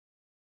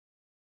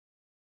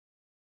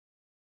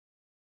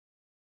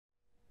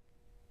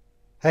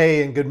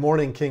Hey, and good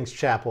morning, King's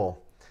Chapel.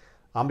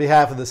 On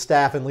behalf of the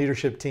staff and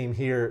leadership team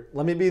here,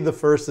 let me be the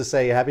first to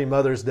say Happy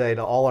Mother's Day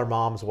to all our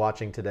moms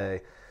watching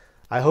today.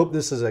 I hope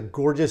this is a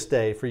gorgeous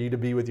day for you to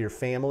be with your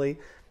family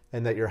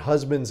and that your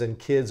husbands and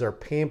kids are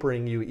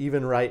pampering you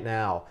even right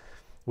now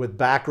with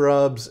back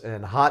rubs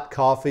and hot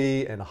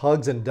coffee and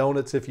hugs and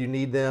donuts if you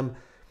need them.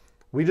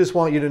 We just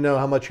want you to know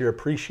how much you're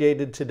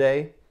appreciated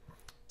today.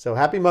 So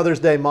happy Mother's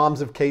Day, moms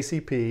of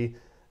KCP,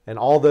 and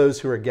all those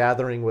who are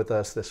gathering with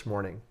us this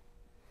morning.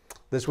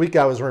 This week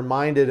I was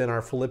reminded in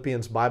our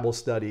Philippians Bible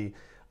study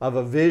of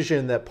a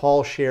vision that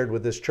Paul shared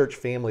with this church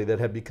family that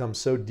had become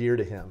so dear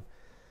to him.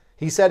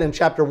 He said in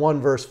chapter 1,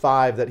 verse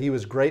 5, that he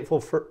was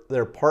grateful for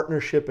their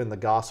partnership in the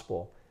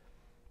gospel.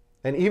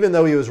 And even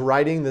though he was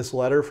writing this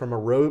letter from a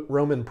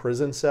Roman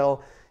prison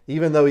cell,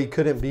 even though he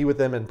couldn't be with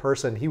them in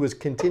person, he was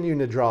continuing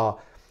to draw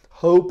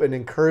hope and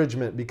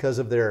encouragement because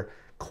of their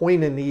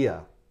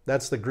koinonia.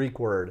 That's the Greek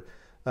word.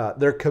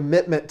 Their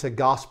commitment to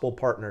gospel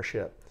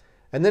partnership.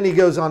 And then he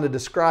goes on to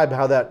describe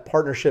how that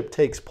partnership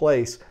takes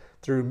place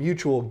through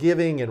mutual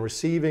giving and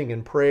receiving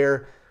and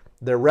prayer.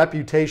 Their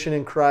reputation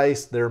in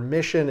Christ, their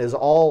mission is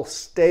all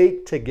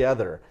staked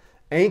together,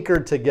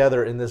 anchored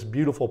together in this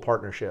beautiful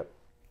partnership.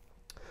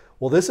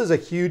 Well, this is a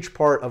huge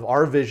part of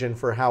our vision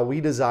for how we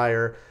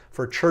desire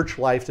for church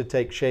life to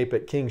take shape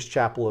at King's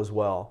Chapel as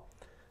well.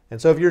 And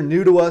so if you're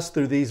new to us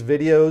through these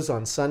videos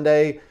on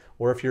Sunday,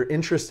 or if you're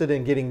interested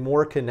in getting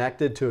more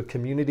connected to a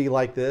community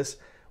like this,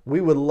 we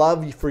would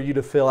love for you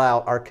to fill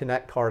out our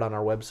Connect card on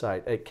our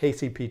website at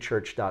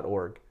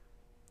kcpchurch.org.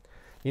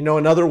 You know,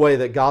 another way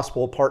that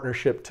gospel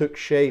partnership took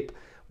shape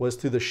was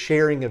through the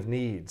sharing of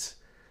needs.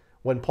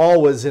 When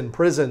Paul was in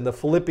prison, the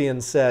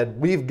Philippians said,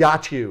 "We've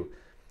got you.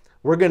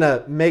 We're going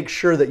to make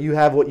sure that you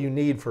have what you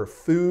need for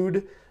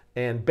food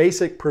and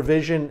basic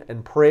provision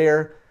and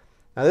prayer."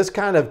 Now, this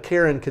kind of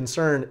care and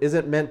concern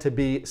isn't meant to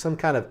be some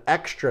kind of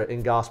extra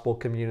in gospel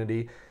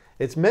community.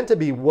 It's meant to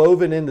be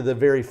woven into the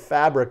very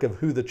fabric of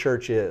who the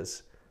church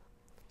is.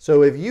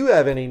 So if you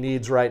have any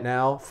needs right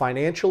now,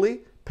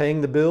 financially,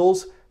 paying the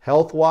bills,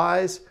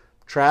 health-wise,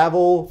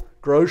 travel,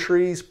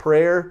 groceries,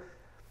 prayer,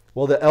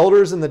 well, the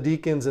elders and the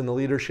deacons and the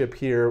leadership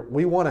here,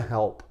 we want to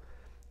help.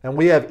 And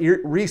we have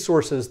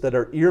resources that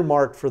are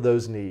earmarked for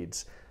those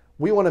needs.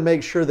 We want to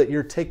make sure that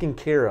you're taken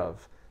care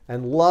of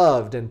and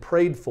loved and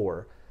prayed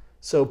for.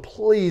 So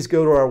please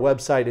go to our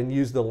website and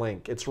use the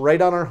link. It's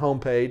right on our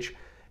homepage,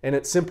 and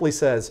it simply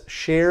says,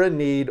 share a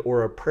need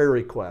or a prayer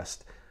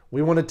request.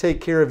 We want to take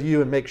care of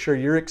you and make sure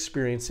you're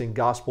experiencing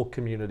gospel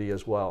community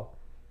as well.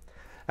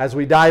 As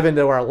we dive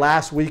into our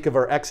last week of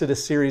our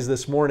Exodus series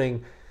this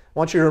morning, I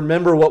want you to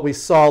remember what we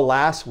saw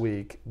last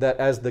week, that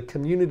as the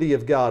community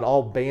of God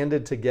all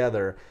banded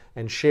together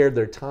and shared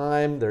their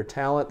time, their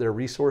talent, their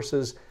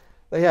resources,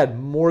 they had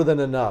more than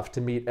enough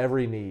to meet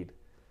every need.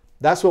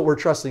 That's what we're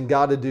trusting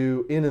God to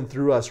do in and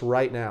through us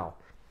right now.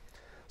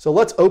 So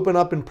let's open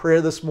up in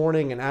prayer this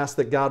morning and ask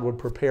that God would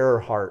prepare our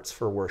hearts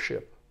for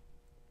worship.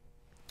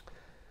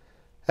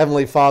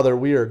 Heavenly Father,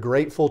 we are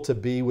grateful to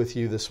be with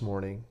you this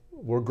morning.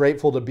 We're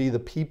grateful to be the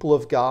people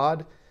of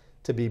God,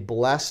 to be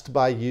blessed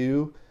by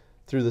you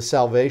through the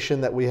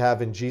salvation that we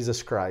have in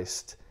Jesus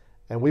Christ.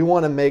 And we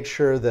want to make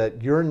sure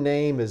that your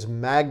name is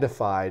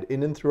magnified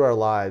in and through our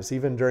lives,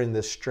 even during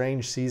this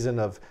strange season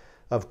of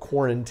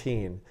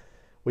quarantine.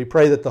 We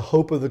pray that the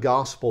hope of the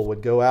gospel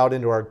would go out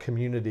into our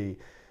community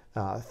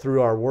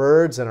through our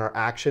words and our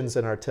actions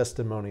and our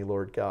testimony,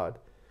 Lord God.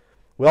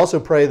 We also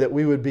pray that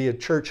we would be a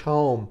church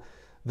home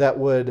that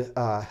would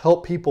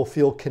help people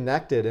feel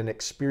connected and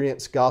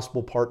experience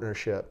gospel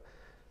partnership.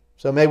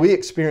 So may we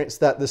experience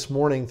that this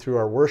morning through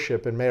our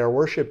worship, and may our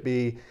worship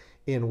be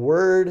in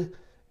word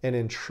and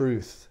in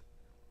truth,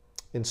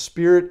 in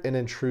spirit and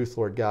in truth,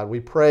 Lord God.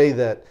 We pray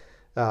that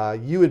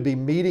you would be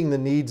meeting the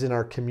needs in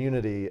our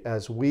community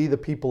as we, the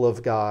people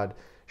of God,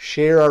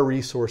 share our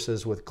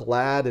resources with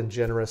glad and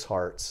generous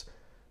hearts.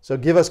 So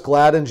give us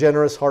glad and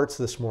generous hearts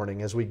this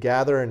morning as we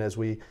gather and as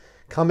we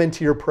come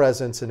into your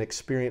presence and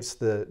experience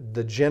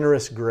the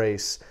generous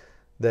grace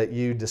that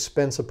you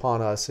dispense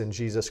upon us in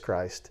Jesus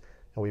Christ.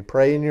 And we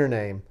pray in your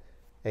name.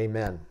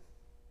 Amen.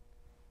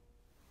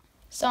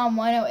 Psalm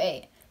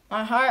 108.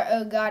 My heart,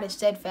 O God, is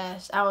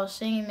steadfast. I will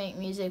sing and make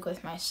music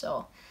with my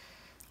soul.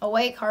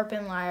 Awake, harp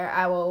and lyre,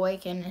 I will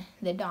awaken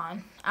the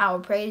dawn. I will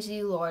praise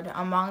you, Lord,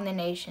 among the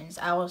nations.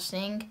 I will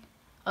sing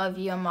of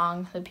you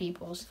among the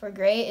peoples. For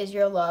great is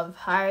your love,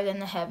 higher than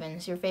the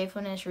heavens. Your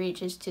faithfulness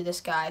reaches to the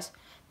skies.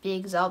 Be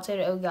exalted,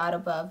 O God,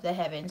 above the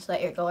heavens.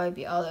 Let your glory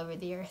be all over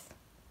the earth.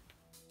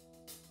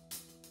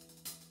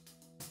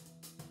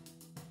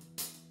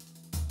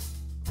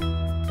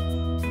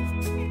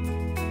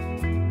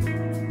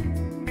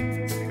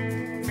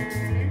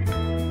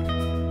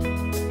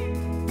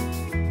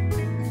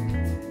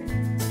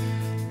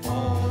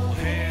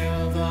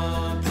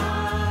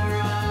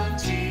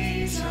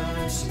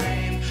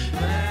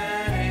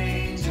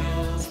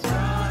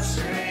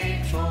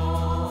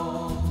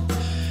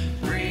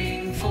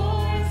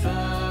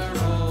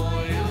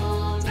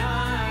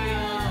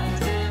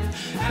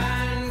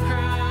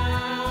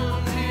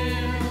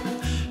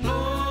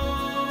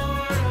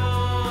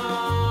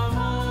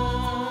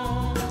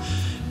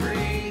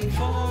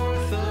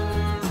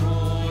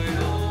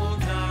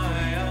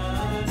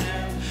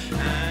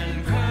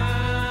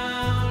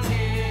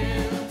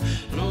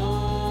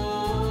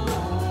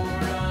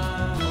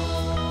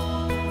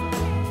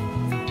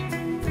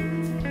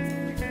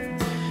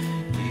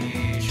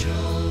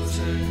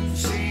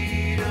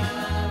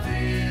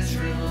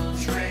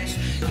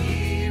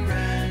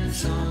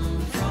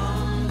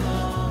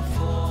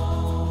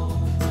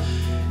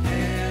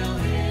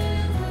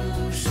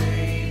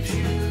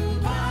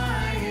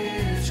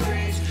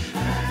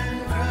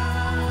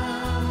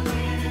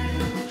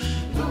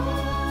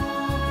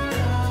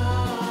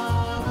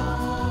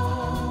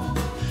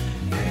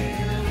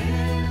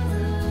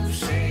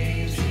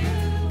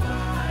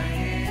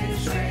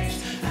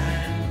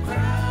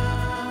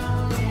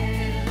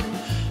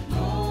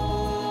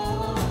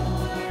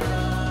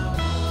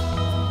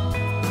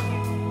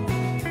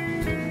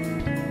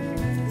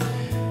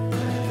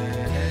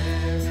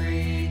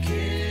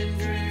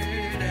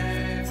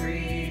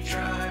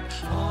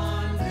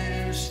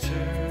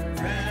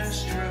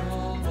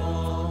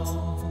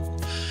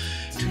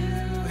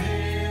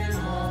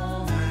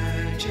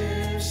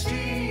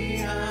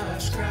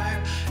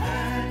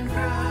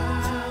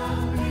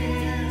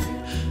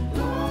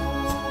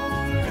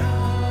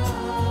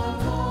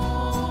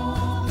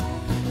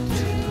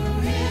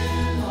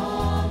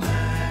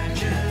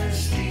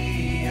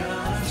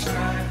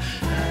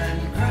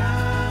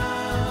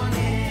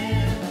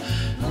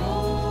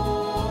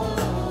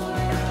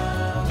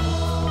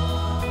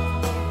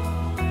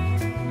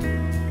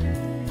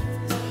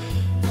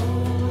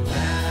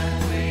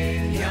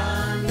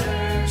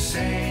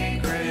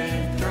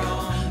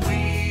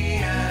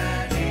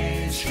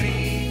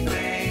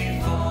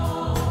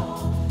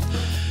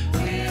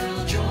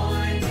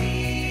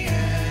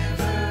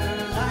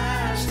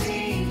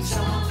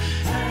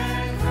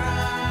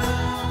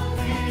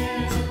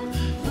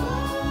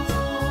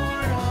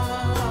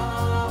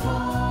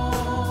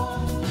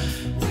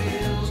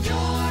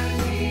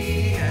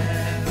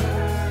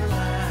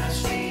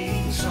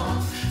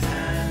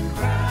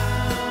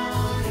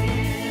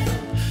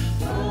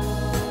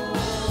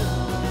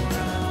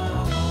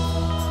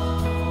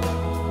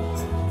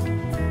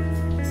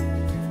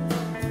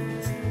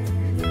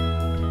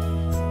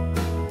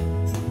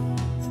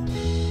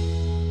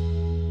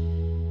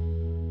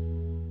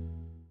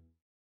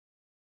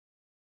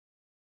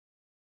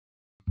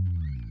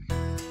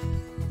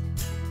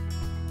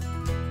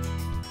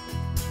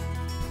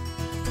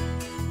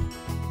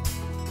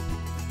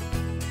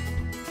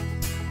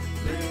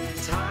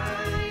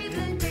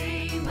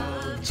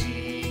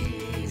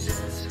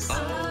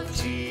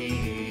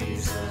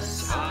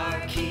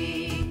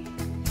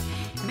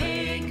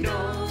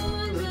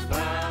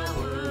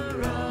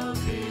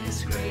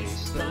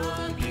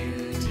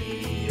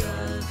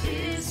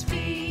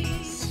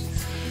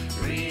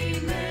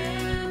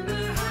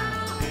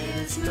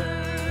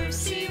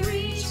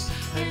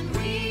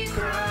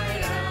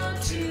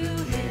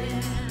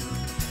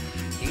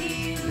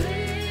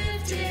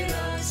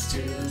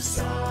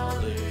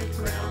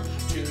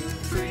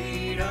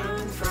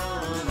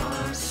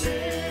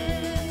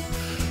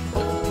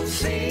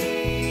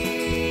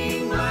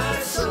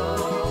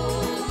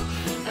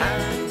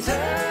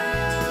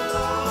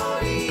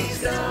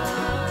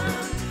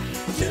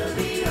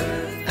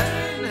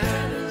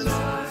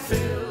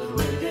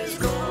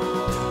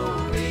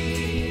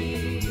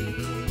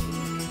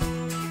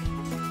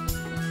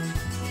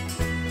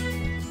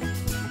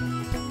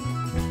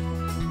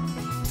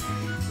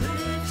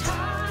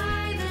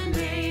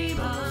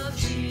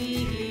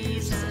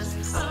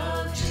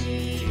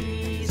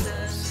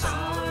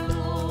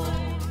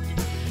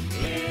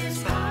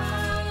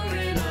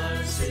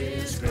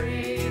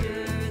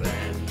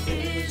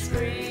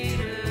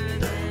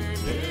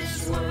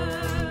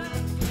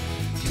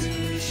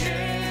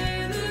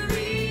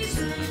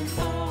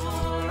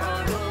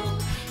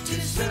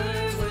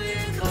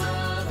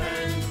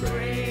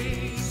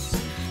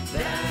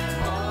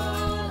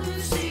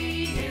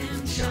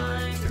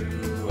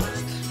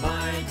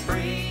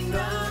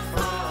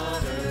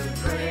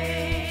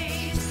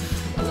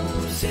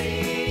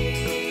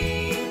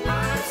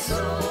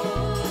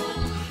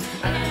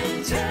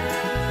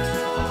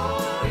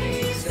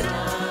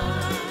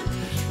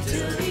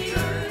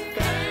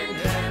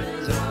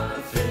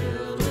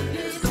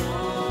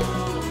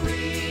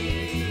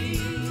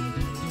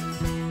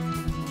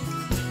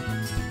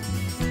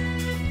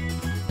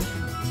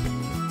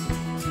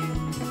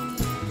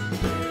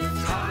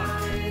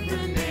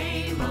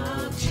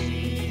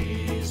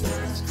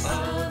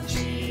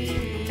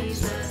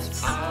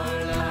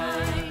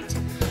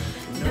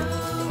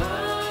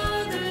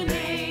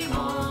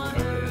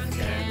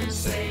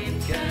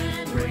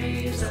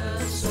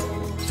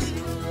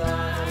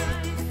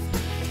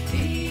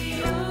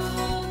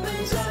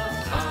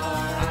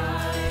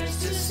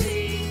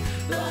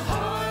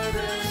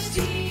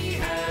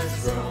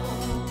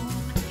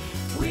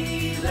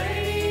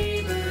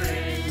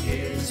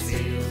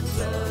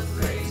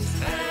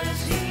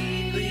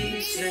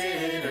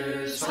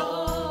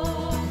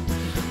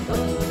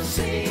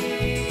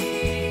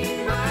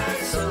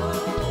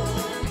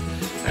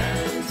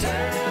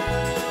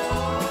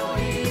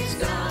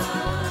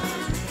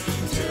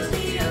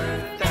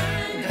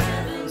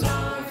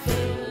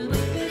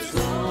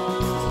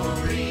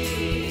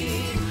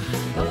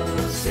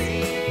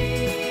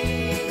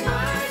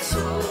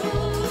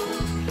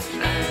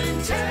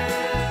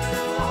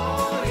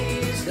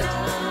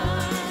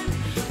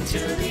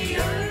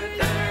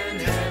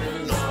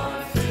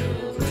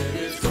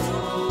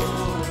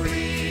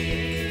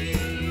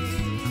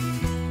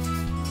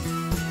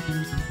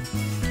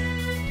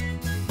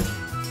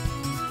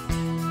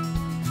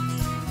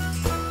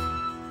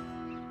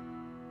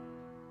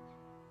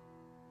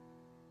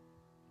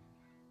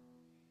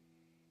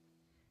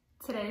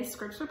 Today's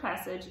scripture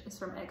passage is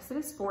from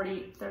Exodus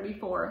 40,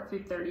 34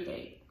 through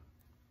 38.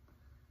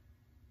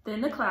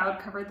 Then the cloud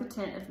covered the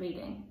tent of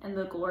meeting, and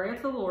the glory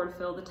of the Lord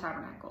filled the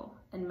tabernacle.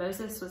 And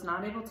Moses was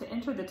not able to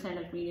enter the tent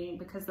of meeting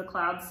because the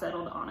cloud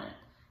settled on it,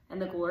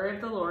 and the glory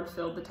of the Lord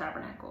filled the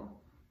tabernacle.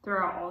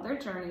 Throughout all their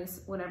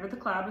journeys, whenever the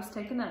cloud was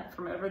taken up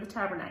from over the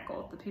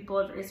tabernacle, the people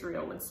of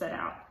Israel would set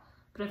out.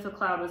 But if the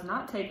cloud was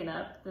not taken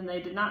up, then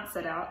they did not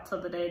set out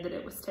till the day that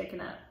it was taken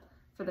up.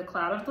 For the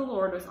cloud of the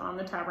Lord was on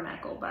the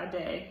tabernacle by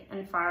day,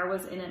 and fire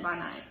was in it by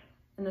night,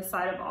 in the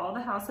sight of all the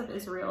house of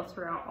Israel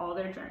throughout all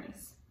their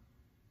journeys.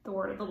 The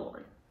word of the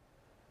Lord.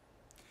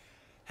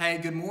 Hey,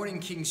 good morning,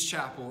 King's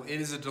Chapel.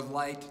 It is a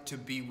delight to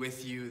be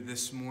with you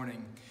this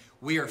morning.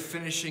 We are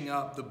finishing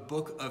up the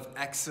book of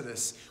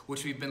Exodus,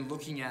 which we've been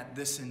looking at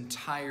this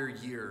entire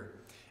year.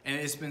 And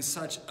it has been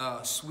such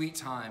a sweet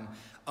time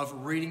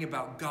of reading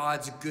about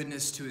God's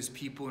goodness to his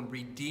people and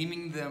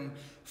redeeming them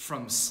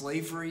from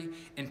slavery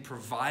and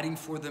providing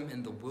for them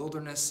in the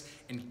wilderness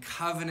and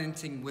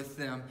covenanting with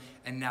them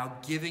and now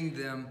giving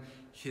them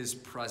his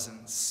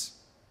presence.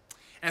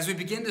 As we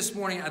begin this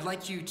morning, I'd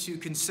like you to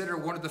consider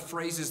one of the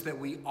phrases that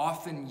we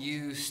often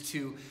use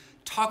to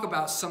talk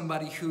about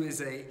somebody who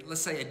is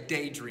let's say a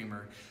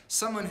daydreamer,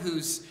 someone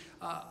who's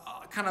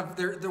kind of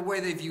their way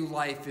they view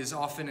life is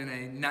often in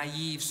a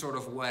naive sort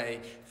of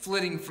way,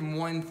 flitting from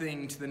one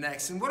thing to the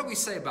next. And what do we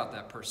say about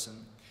that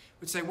person?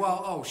 We'd say,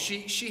 well, oh,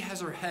 she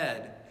has her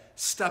head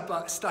stuck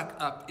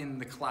up in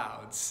the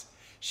clouds.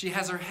 She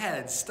has her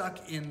head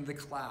stuck in the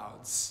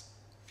clouds.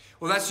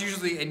 Well, that's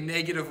usually a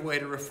negative way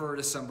to refer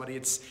to somebody.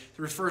 It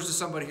refers to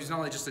somebody who's not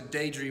only just a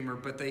daydreamer,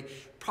 but they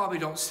probably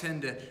don't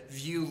tend to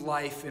view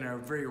life in a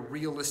very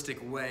realistic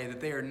way,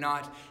 that they are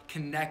not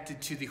connected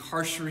to the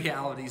harsh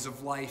realities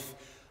of life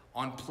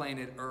on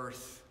planet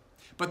Earth.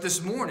 But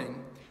this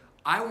morning,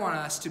 I want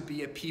us to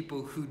be a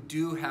people who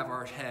do have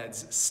our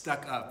heads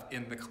stuck up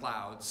in the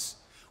clouds.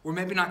 Or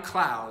maybe not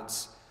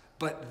clouds,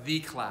 but the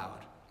cloud.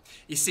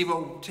 You see,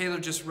 what Taylor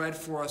just read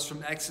for us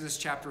from Exodus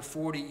chapter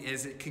 40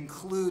 as it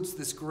concludes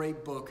this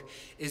great book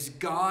is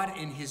God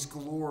in his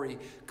glory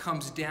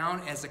comes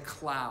down as a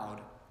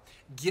cloud,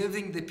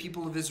 giving the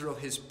people of Israel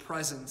his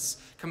presence,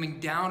 coming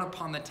down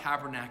upon the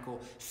tabernacle,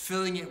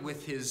 filling it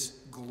with his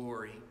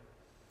glory.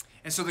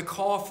 And so the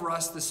call for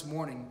us this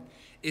morning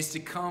is to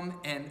come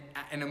and,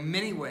 in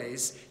many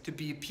ways, to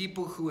be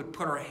people who would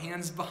put our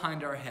hands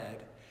behind our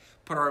head,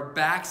 put our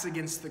backs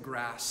against the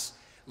grass,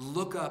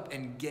 look up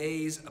and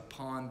gaze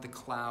upon the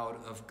cloud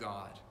of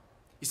God.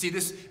 You see,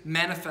 this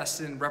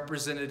manifested and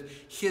represented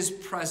his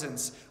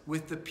presence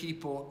with the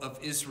people of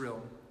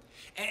Israel.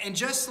 And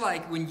just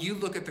like when you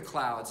look at the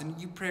clouds, and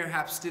you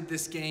perhaps did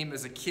this game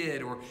as a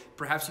kid, or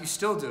perhaps you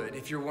still do it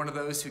if you're one of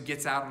those who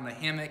gets out on a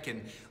hammock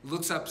and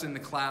looks up in the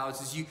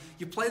clouds, is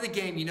you play the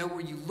game, you know,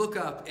 where you look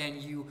up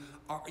and you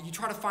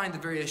try to find the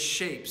various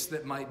shapes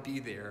that might be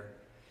there.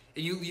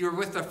 And you're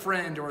with a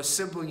friend or a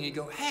sibling and you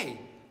go,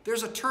 hey,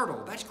 there's a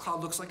turtle. That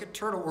cloud looks like a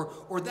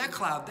turtle. Or that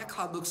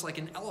cloud looks like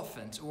an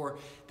elephant. Or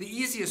the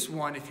easiest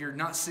one, if you're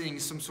not seeing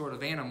some sort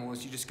of animal,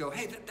 is you just go,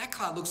 hey, that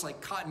cloud looks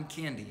like cotton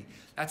candy.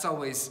 That's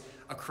always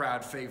a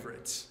crowd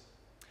favorite.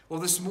 Well,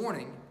 this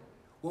morning,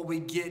 what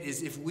we get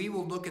is if we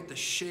will look at the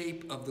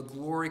shape of the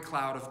glory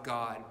cloud of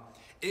God,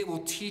 it will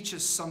teach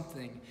us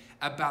something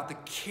about the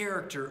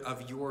character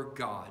of your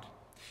God.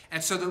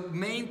 And so the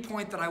main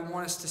point that I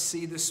want us to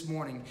see this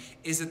morning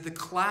is that the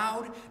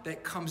cloud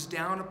that comes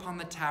down upon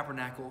the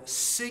tabernacle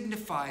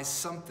signifies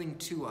something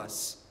to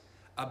us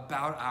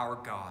about our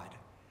God.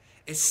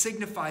 It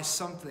signifies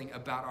something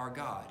about our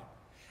God.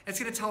 It's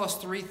going to tell us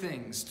three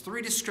things,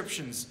 three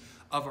descriptions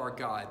of our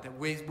God, that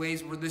ways where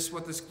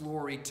what this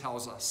glory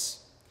tells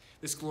us,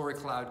 this glory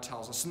cloud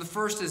tells us. And the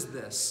first is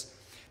this,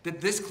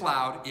 that this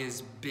cloud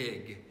is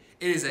big.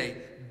 It is a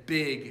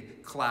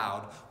big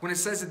cloud. When it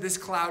says that this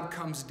cloud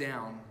comes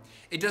down,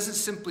 it doesn't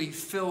simply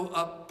fill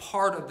up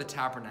part of the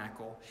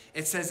tabernacle.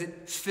 It says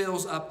it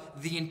fills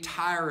up the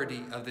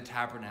entirety of the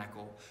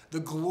tabernacle. The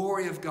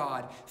glory of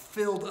God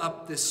filled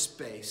up this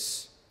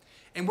space.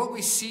 And what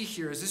we see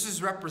here is this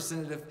is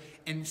representative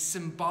and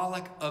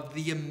symbolic of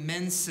the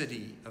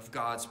immensity of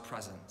God's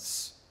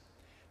presence,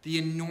 the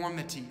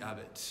enormity of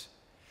it,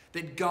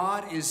 that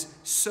God is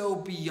so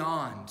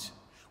beyond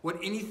what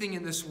anything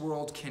in this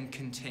world can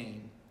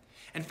contain.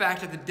 In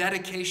fact, at the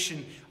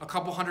dedication, a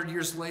couple hundred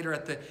years later,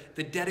 at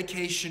the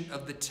dedication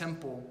of the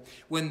temple,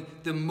 when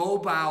the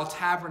mobile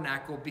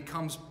tabernacle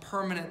becomes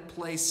permanent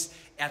place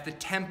at the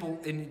temple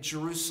in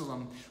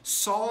Jerusalem,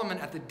 Solomon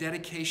at the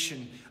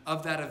dedication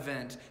of that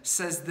event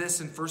says this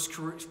in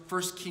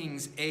 1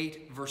 Kings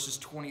 8, verses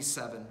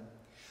 27.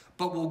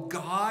 But will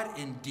God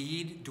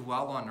indeed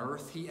dwell on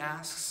earth, he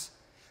asks?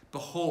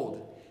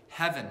 Behold,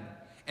 heaven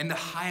and the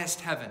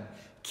highest heaven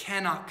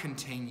cannot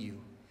contain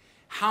you.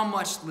 How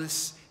much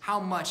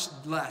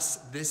less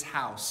this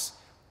house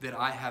that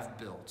I have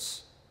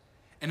built.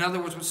 In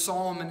other words, what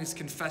Solomon is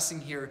confessing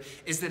here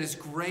is that as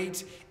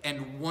great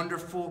and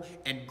wonderful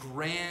and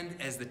grand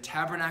as the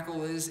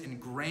tabernacle is and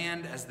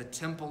grand as the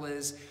temple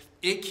is,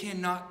 it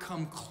cannot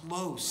come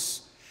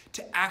close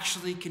to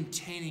actually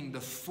containing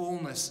the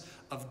fullness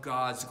of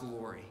God's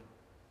glory.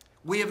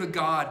 We have a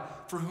God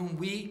for whom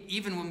we,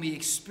 even when we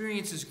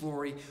experience his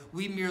glory,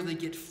 we merely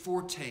get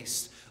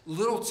foretastes,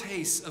 little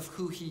tastes of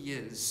who he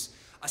is,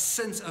 a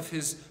sense of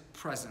his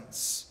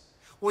presence.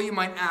 Well, you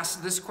might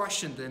ask this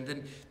question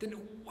then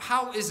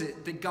how is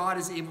it that God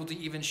is able to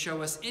even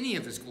show us any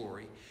of his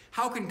glory?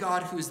 How can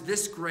God, who is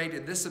this great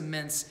and this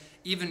immense,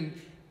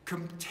 even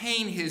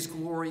contain his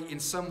glory in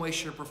some way,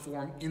 shape, or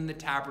form in the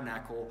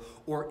tabernacle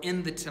or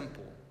in the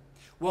temple?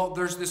 Well,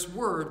 there's this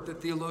word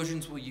that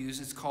theologians will use.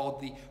 It's called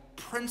the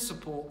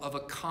principle of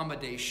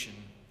accommodation.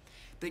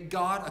 That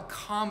God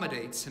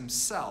accommodates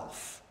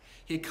himself.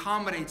 He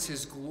accommodates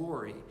his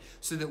glory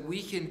so that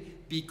we can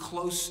be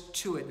close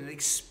to it and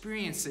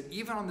experience it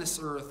even on this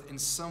earth in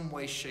some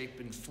way, shape,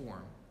 and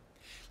form.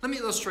 Let me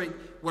illustrate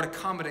what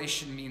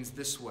accommodation means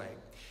this way.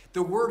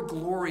 The word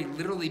glory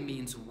literally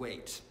means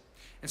weight.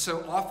 And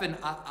so often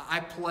I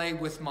play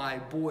with my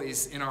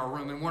boys in our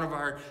room, and one of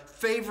our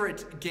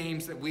favorite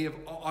games that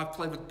I've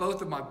played with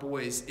both of my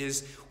boys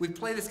is we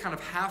play this kind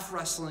of half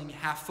wrestling,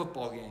 half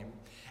football game.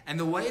 And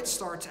the way it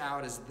starts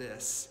out is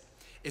this,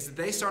 is that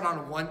they start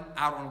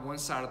out on one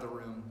side of the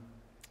room,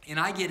 and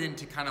I get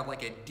into kind of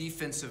like a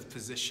defensive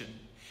position.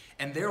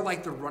 And they're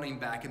like the running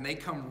back, and they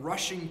come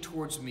rushing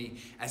towards me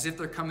as if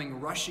they're coming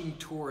rushing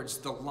towards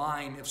the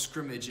line of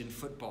scrimmage in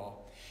football.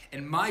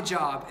 And my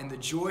job and the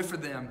joy for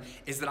them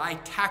is that I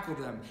tackle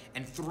them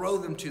and throw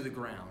them to the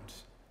ground.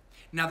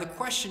 Now the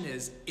question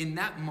is, in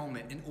that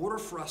moment, in order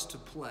for us to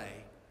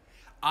play,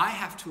 I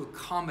have to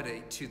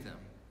accommodate to them.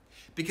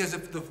 Because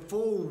if the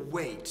full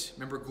weight,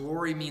 remember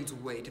glory means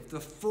weight, if the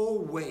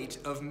full weight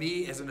of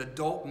me as an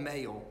adult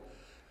male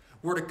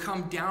were to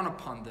come down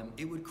upon them,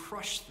 it would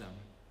crush them.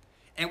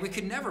 And we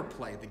could never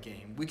play the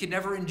game. We could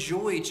never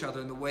enjoy each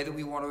other in the way that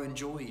we want to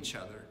enjoy each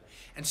other.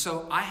 And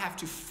so I have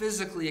to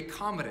physically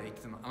accommodate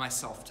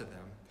myself to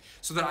them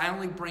so that I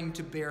only bring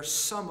to bear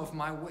some of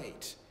my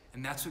weight.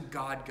 And that's what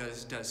God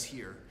does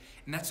here.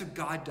 And that's what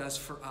God does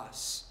for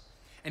us.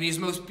 And he's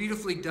most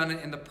beautifully done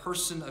it in the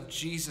person of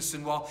Jesus.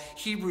 And while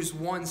Hebrews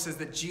 1 says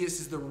that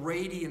Jesus is the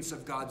radiance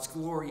of God's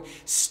glory,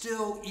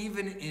 still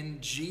even in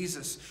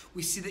Jesus,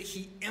 we see that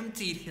he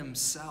emptied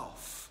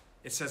himself,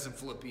 it says in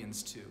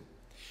Philippians 2.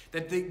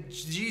 That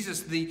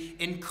Jesus, the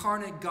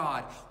incarnate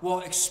God,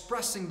 while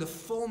expressing the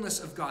fullness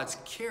of God's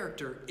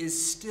character,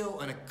 is still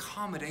an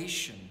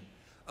accommodation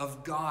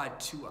of God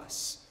to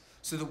us,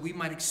 so that we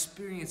might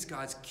experience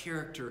God's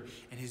character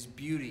and his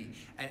beauty,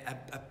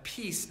 a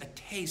piece, a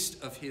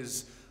taste of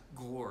his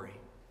glory.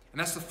 And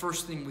that's the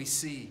first thing we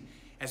see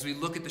as we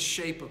look at the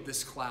shape of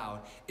this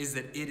cloud, is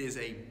that it is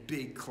a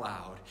big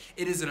cloud.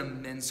 It is an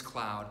immense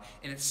cloud,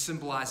 and it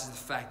symbolizes the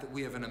fact that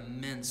we have an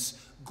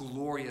immense,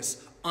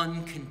 glorious,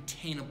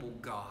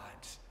 uncontainable God.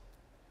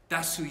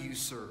 That's who you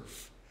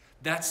serve.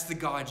 That's the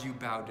God you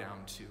bow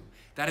down to.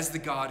 That is the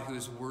God who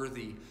is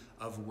worthy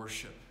of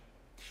worship.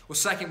 Well,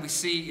 second, we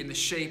see in the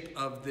shape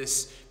of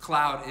this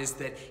cloud is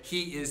that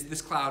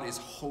this cloud is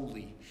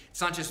holy.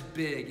 It's not just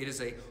big, it is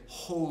a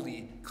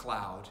holy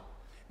cloud.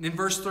 And in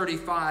verse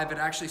 35, it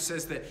actually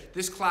says that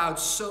this cloud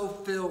so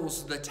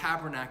fills the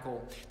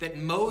tabernacle that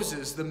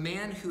Moses, the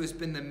man who has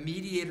been the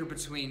mediator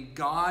between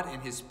God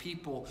and his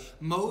people,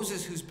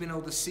 Moses, who's been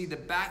able to see the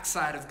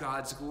backside of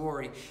God's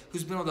glory,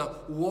 who's been able to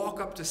walk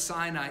up to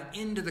Sinai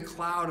into the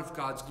cloud of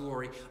God's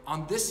glory,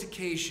 on this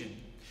occasion,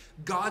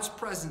 God's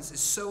presence is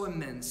so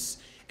immense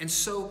and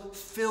so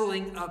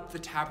filling up the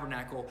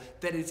tabernacle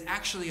that it's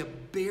actually a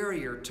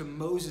barrier to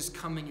Moses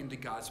coming into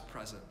God's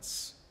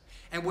presence.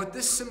 And what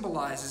this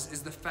symbolizes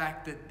is the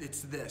fact that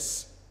it's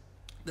this,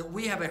 that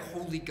we have a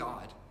holy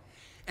God,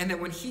 and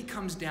that when he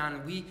comes down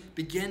and we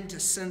begin to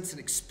sense and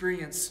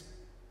experience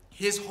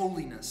his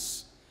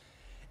holiness,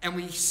 and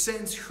we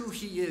sense who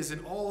he is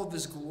in all of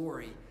his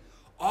glory,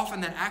 often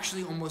that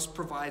actually almost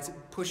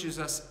pushes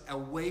us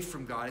away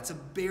from God. It's a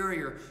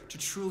barrier to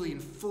truly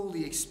and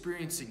fully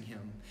experiencing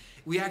him.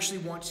 We actually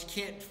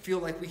can't feel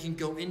like we can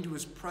go into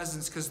his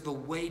presence because of the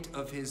weight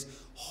of his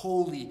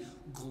holy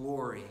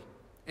glory.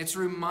 It's a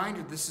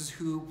reminder this is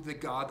the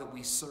God that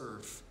we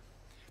serve.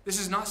 This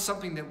is not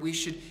something that we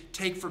should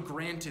take for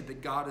granted,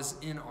 that God is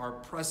in our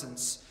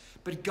presence.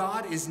 But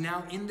God is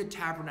now in the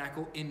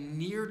tabernacle and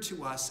near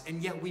to us,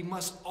 and yet we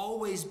must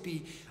always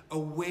be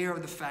aware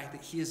of the fact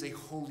that he is a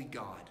holy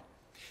God.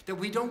 That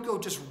we don't go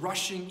just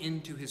rushing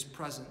into his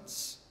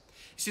presence.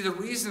 See, the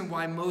reason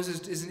why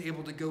Moses isn't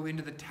able to go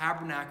into the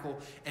tabernacle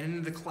and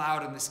into the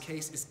cloud in this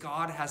case is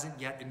God hasn't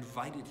yet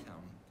invited him.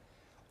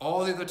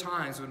 All the other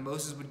times when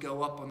Moses would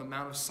go up on the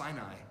Mount of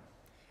Sinai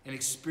and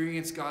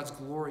experience God's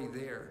glory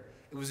there,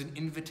 it was an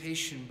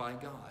invitation by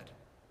God.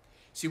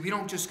 See, we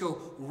don't just go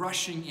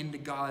rushing into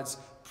God's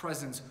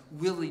presence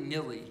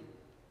willy-nilly,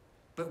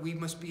 but we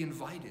must be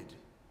invited.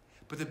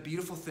 But the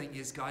beautiful thing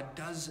is God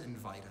does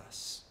invite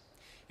us.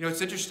 You know,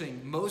 it's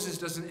interesting. Moses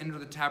doesn't enter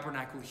the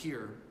tabernacle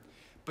here,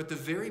 but the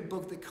very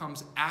book that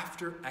comes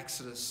after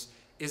Exodus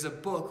is a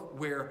book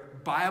where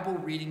Bible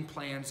reading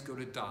plans go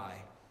to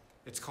die.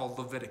 It's called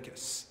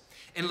Leviticus.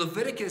 And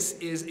Leviticus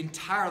is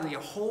entirely a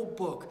whole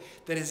book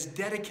that is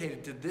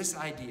dedicated to this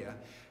idea.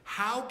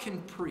 How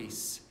can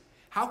priests,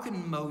 how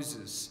can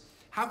Moses,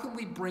 how can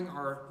we bring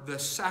the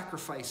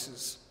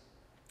sacrifices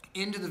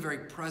into the very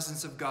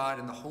presence of God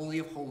in the Holy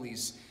of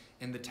Holies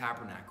in the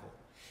tabernacle?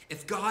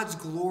 If God's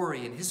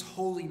glory and his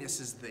holiness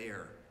is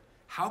there,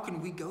 how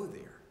can we go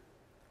there?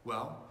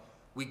 Well,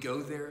 we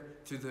go there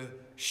through the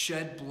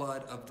shed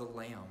blood of the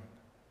Lamb.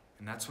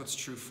 And that's what's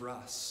true for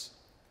us.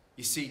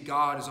 You see,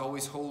 God is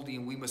always holy,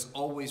 and we must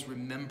always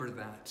remember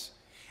that.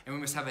 And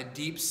we must have a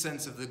deep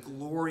sense of the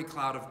glory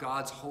cloud of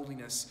God's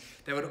holiness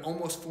that would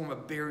almost form a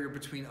barrier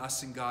between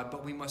us and God.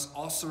 But we must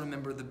also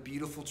remember the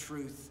beautiful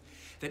truth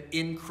that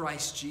in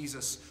Christ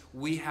Jesus,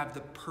 we have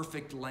the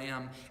perfect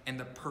Lamb and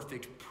the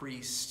perfect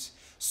priest,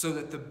 so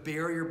that the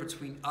barrier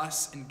between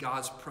us and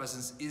God's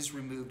presence is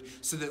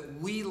removed, so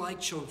that we, like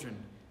children,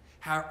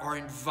 are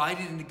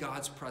invited into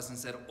God's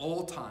presence at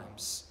all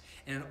times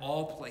and in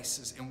all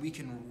places, and we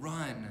can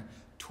run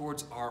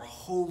towards our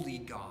holy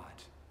God.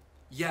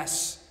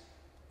 Yes,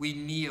 we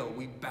kneel,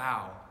 we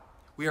bow.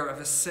 We have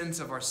a sense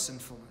of our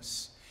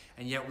sinfulness,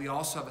 and yet we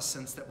also have a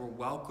sense that we're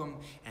welcome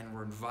and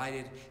we're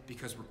invited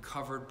because we're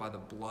covered by the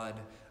blood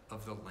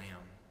of the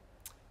Lamb.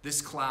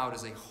 This cloud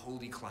is a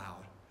holy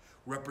cloud,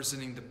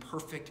 representing the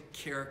perfect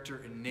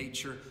character and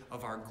nature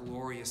of our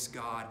glorious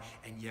God,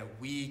 and yet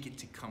we get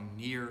to come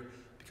near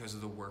because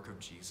of the work of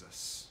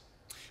Jesus.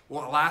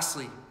 Well,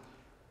 lastly,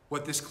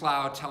 what this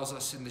cloud tells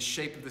us, in the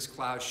shape of this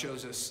cloud,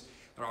 shows us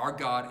that our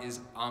God is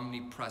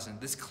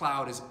omnipresent. This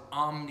cloud is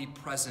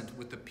omnipresent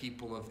with the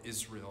people of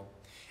Israel.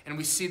 And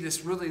we see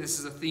this, really, this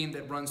is a theme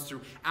that runs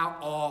throughout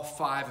all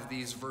 5 of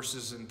these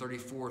verses in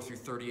 34 through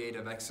 38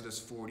 of Exodus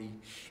 40.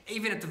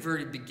 Even at the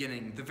very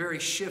beginning, the very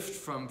shift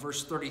from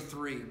verse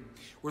 33,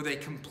 where they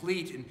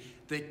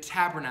complete the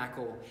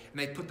tabernacle and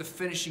they put the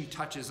finishing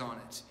touches on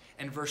it,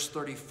 and verse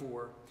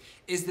 34,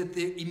 is that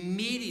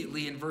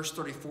immediately in verse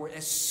 34,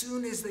 as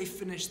soon as they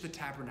finish the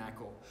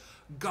tabernacle,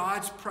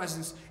 God's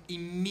presence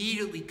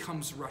immediately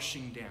comes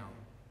rushing down.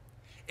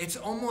 It's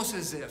almost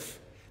as if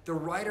the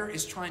writer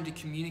is trying to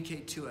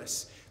communicate to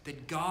us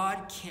that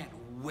God can't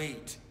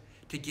wait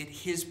to get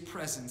his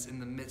presence in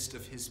the midst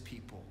of his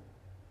people.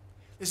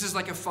 This is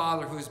like a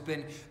father who has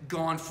been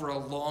gone for a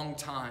long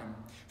time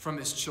from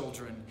his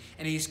children,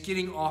 and he's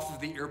getting off of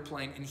the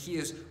airplane, and he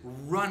is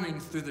running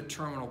through the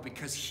terminal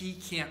because he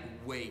can't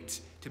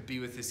wait to be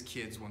with his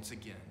kids once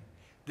again.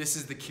 This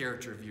is the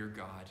character of your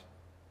God,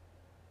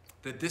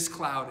 that this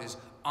cloud is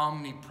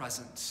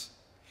omnipresent.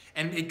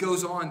 And it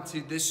goes on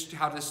to this,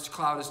 how this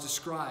cloud is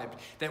described,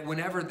 that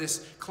whenever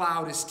this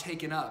cloud is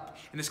taken up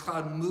and this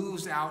cloud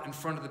moves out in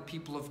front of the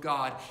people of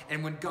God,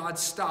 and when God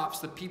stops,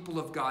 the people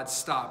of God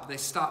stop. They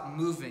stop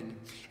moving.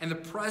 And the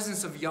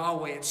presence of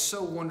Yahweh, it's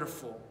so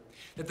wonderful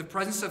that the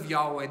presence of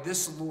Yahweh,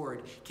 this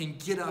Lord, can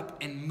get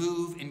up and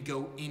move and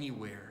go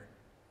anywhere.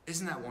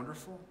 Isn't that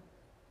wonderful?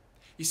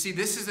 You see,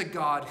 this is a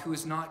God who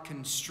is not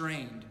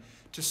constrained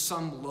to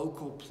some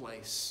local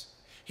place.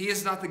 He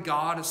is not the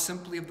God of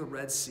simply of the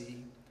Red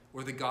Sea,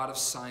 or the God of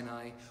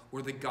Sinai,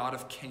 or the God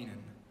of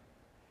Canaan.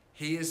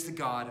 He is the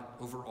God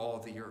over all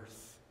the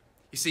earth.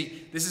 You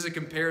see, this is a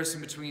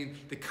comparison between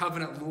the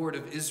covenant Lord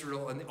of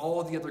Israel and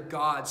all the other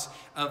gods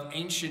of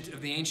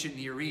the ancient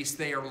Near East.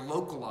 They are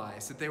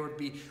localized, that they would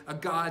be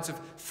gods of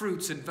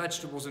fruits and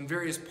vegetables in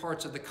various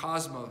parts of the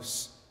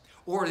cosmos.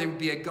 Or they would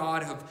be a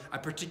god of a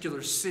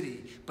particular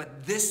city.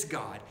 But this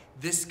God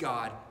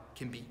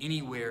can be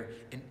anywhere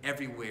and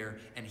everywhere,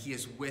 and he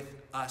is with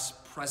us,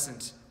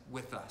 present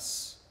with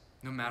us,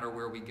 no matter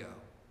where we go.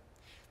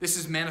 This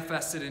is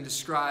manifested and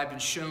described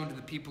and shown to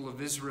the people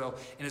of Israel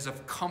and is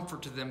of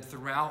comfort to them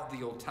throughout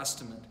the Old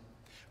Testament.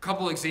 A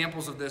couple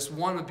examples of this.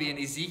 One would be in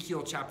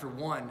Ezekiel chapter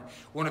 1,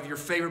 one of your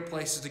favorite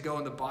places to go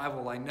in the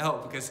Bible, I know,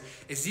 because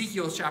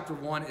Ezekiel chapter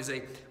 1 is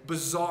a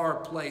bizarre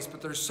place,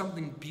 but there's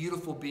something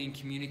beautiful being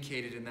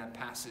communicated in that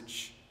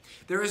passage.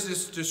 There is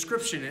this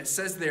description. It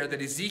says there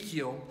that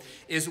Ezekiel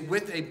is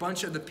with a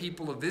bunch of the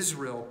people of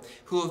Israel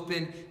who have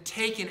been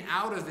taken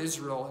out of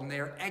Israel, and they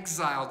are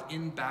exiled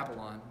in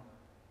Babylon.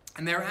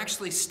 And they're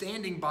actually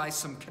standing by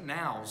some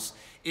canals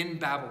in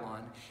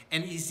Babylon.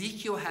 And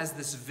Ezekiel has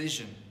this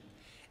vision.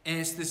 And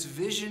it's this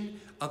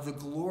vision of the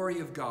glory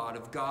of God,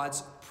 of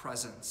God's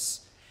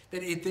presence.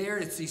 That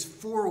it's these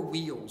 4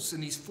 wheels,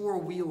 and these 4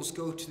 wheels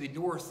go to the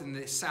north and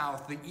the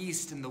south, the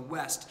east and the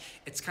west.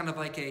 It's kind of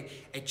like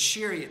a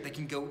chariot that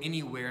can go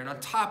anywhere. And on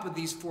top of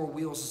these 4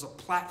 wheels is a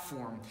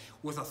platform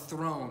with a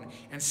throne.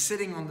 And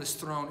sitting on this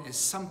throne is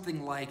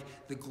something like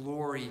the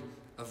glory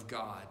of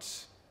God.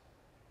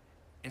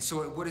 And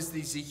so what is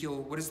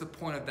the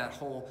point of that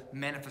whole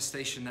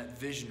manifestation, that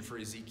vision for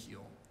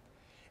Ezekiel?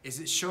 Is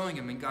it showing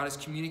him, and God is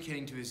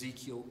communicating to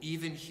Ezekiel,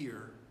 even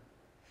here,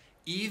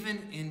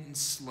 even in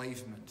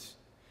enslavement,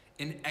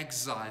 in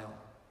exile,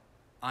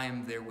 I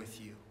am there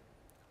with you.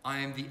 I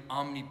am the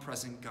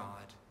omnipresent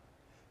God.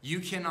 You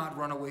cannot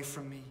run away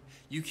from me.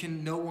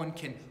 No one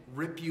can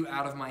rip you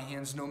out of my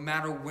hands, no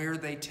matter where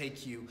they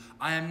take you.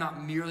 I am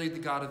not merely the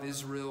God of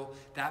Israel,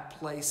 that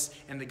place,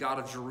 and the God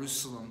of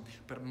Jerusalem,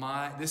 but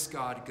this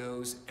God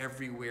goes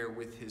everywhere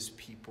with his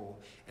people,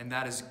 and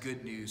that is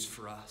good news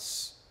for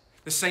us.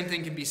 The same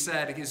thing can be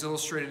said, it is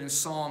illustrated in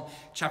Psalm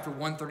chapter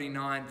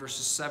 139,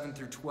 verses 7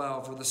 through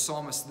 12, where the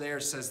psalmist there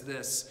says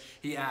this.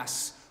 He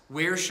asks,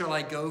 "Where shall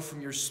I go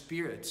from your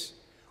spirit?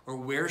 Or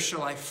where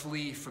shall I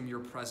flee from your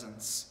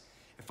presence?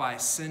 If I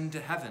ascend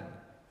to heaven,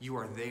 you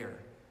are there.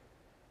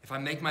 If I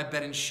make my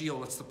bed in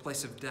Sheol, it's the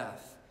place of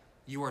death,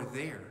 you are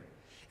there.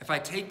 If I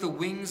take the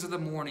wings of the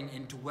morning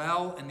and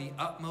dwell in the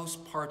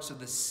utmost parts of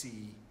the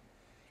sea,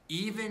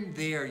 even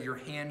there your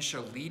hand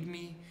shall lead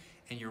me,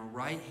 and your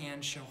right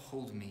hand shall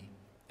hold me.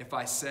 If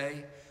I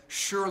say,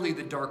 surely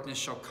the darkness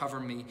shall cover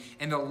me,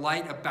 and the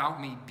light about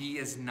me be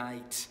as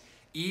night.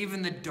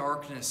 Even the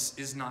darkness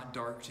is not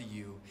dark to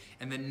you,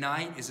 and the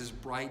night is as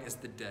bright as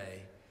the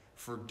day,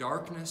 for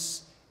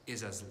darkness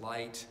is as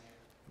light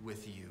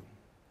with you."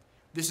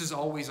 This is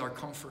always our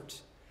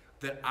comfort,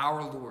 that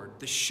our Lord,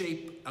 the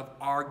shape of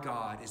our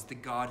God, is the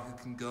God who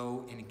can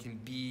go and can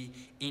be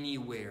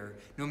anywhere,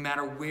 no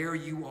matter where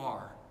you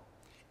are.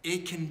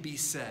 It can be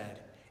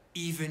said,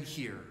 even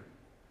here,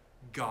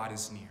 God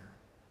is near.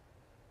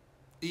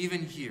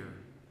 Even here,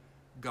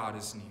 God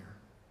is near.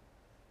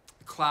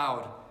 The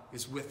cloud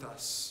is with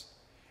us.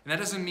 And that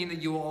doesn't mean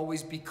that you will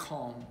always be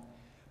calm,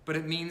 but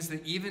it means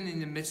that even in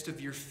the midst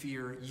of your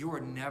fear, you are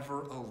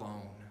never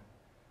alone.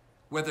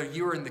 Whether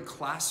you're in the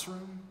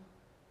classroom,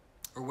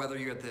 or whether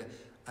you're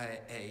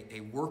at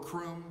a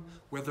workroom,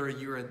 whether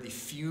you're at the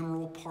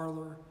funeral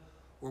parlor,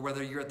 or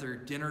whether you're at their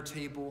dinner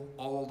table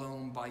all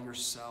alone by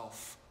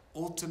yourself,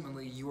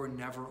 ultimately you are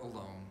never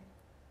alone.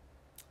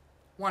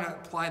 I want to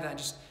apply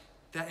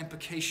that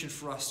implication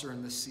for us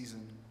during this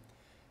season.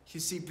 You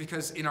see,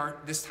 because in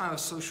this time of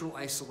social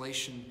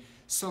isolation,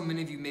 so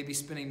many of you may be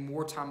spending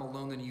more time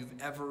alone than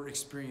you've ever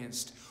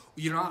experienced.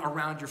 You're not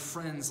around your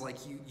friends like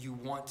you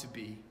want to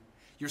be.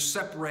 You're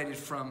separated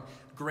from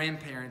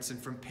grandparents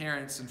and from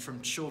parents and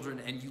from children,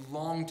 and you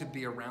long to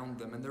be around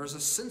them. And there's a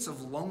sense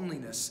of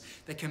loneliness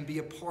that can be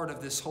a part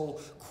of this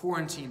whole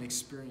quarantine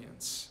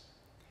experience.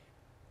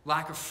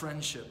 Lack of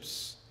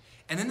friendships.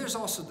 And then there's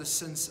also the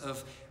sense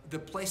of the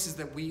places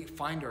that we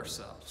find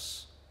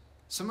ourselves.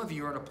 Some of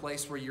you are in a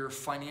place where you're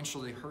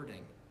financially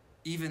hurting,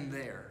 even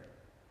there.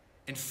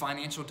 In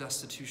financial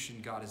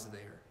destitution, God is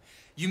there.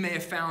 You may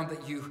have found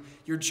that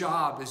your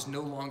job is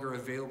no longer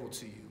available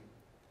to you,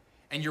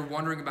 and you're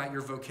wondering about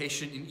your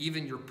vocation and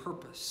even your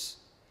purpose.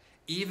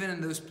 Even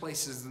in those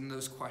places and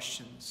those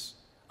questions,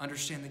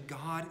 understand that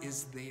God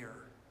is there.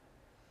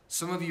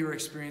 Some of you are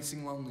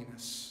experiencing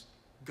loneliness.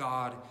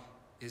 God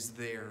is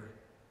there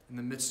in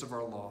the midst of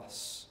our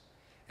loss.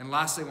 And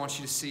lastly, I want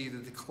you to see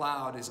that the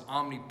cloud is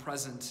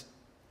omnipresent.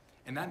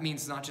 And that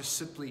means not just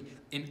simply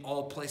in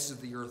all places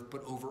of the earth,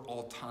 but over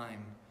all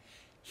time.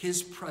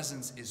 His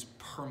presence is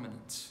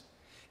permanent.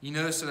 You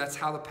notice, so that's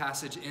how the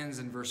passage ends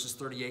in verses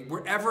 38.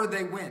 Wherever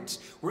they went,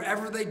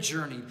 wherever they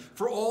journeyed,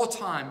 for all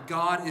time,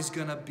 God is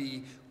going to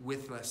be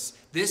with us.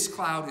 This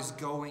cloud is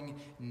going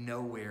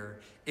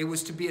nowhere. It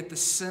was to be at the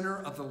center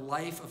of the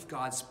life of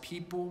God's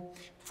people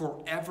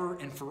forever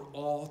and for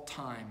all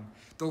time.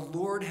 The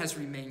Lord has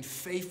remained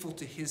faithful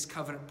to his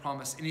covenant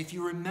promise. And if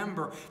you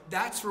remember,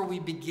 that's where we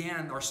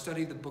began our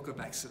study of the book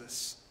of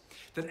Exodus.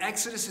 That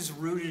Exodus is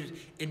rooted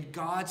in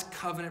God's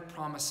covenant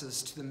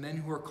promises to the men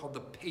who are called the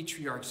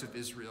patriarchs of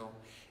Israel,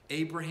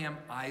 Abraham,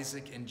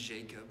 Isaac, and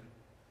Jacob.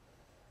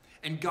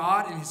 And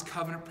God in his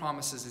covenant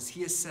promises, as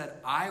he has said,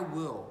 I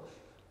will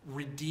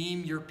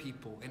redeem your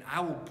people, and I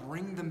will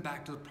bring them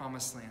back to the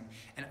promised land,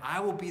 and I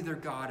will be their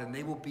God, and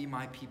they will be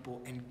my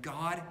people. And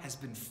God has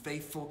been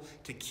faithful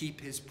to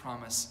keep his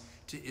promise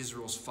to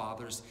Israel's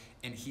fathers,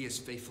 and he is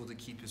faithful to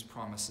keep his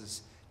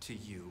promises to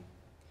you.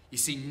 You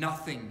see,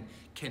 nothing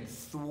can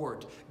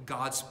thwart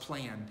God's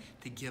plan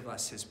to give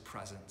us his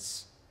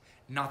presence.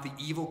 Not the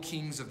evil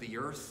kings of the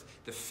earth,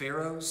 the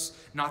pharaohs,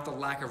 not the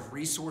lack of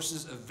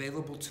resources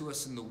available to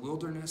us in the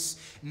wilderness,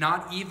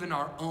 not even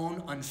our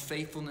own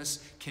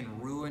unfaithfulness can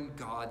ruin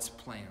God's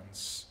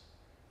plans.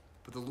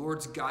 But the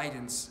Lord's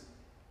guidance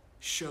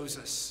shows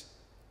us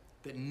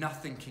that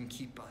nothing can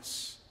keep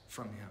us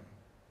from him.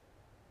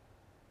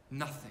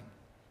 Nothing.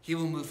 He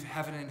will move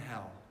heaven and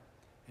hell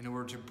in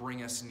order to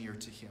bring us near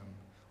to him,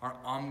 our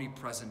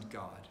omnipresent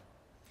God.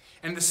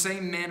 And the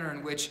same manner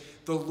in which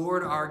the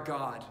Lord our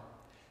God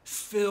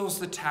fills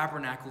the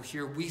tabernacle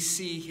here, we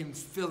see him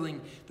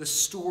filling the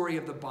story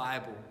of the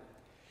Bible.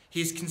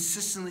 He's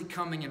consistently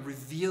coming and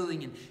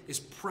revealing and is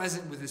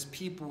present with his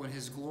people in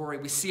his glory.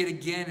 We see it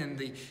again in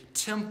the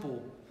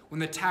temple when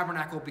the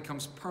tabernacle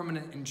becomes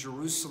permanent in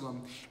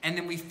Jerusalem. And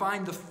then we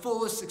find the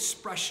fullest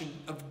expression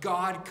of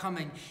God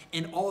coming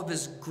in all of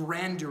his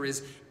grandeur,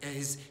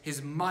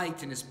 his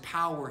might and his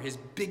power, his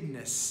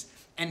bigness,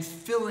 and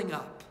filling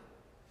up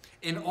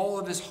in all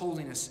of his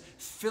holiness,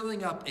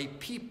 filling up a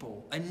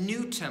people, a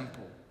new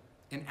temple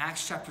in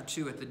Acts chapter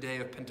 2 at the day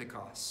of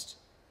Pentecost.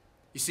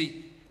 You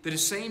see, the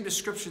same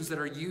descriptions that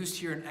are used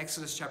here in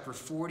Exodus chapter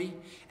 40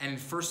 and in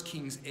 1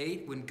 Kings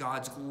 8 when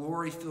God's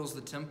glory fills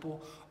the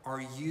temple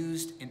are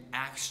used in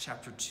Acts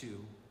chapter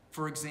 2.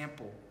 For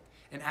example,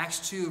 in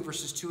Acts 2,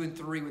 verses 2 and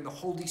 3, when the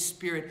Holy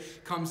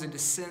Spirit comes and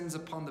descends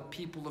upon the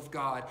people of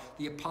God,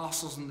 the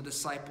apostles and the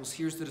disciples,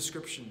 here's the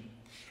description.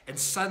 And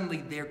suddenly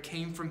there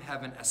came from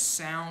heaven a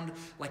sound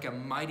like a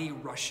mighty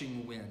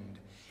rushing wind,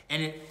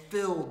 and it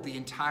filled the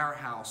entire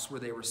house where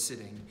they were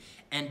sitting,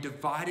 and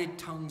divided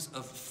tongues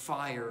of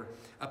fire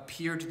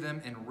appeared to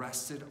them and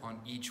rested on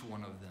each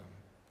one of them.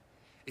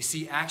 You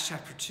see, Acts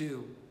chapter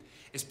 2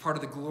 is part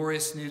of the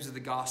glorious news of the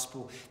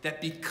gospel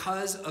that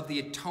because of the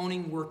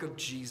atoning work of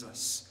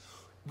Jesus,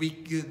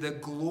 the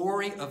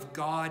glory of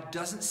God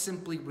doesn't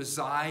simply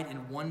reside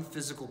in one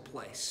physical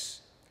place.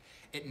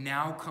 It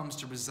now comes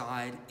to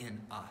reside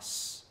in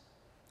us,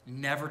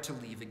 never to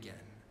leave again,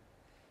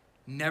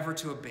 never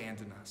to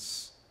abandon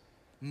us,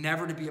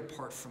 never to be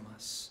apart from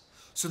us,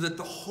 so that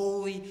the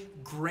holy,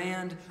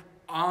 grand,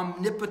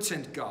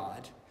 omnipotent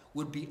God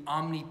would be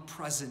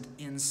omnipresent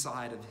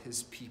inside of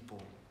his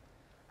people.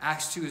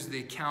 Acts 2 is the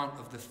account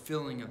of the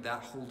filling of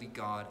that holy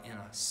God in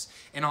us.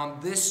 And on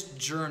this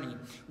journey,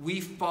 we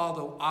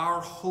follow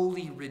our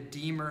holy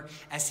Redeemer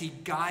as he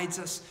guides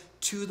us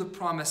to the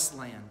promised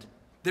land.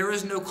 There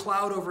is no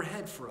cloud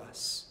overhead for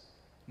us.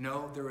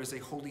 No, there is a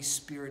Holy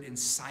Spirit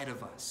inside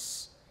of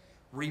us,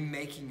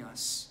 remaking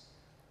us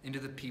into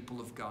the people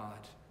of God.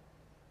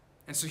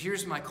 And so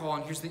here's my call,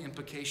 and here's the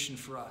implication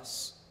for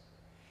us.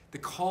 The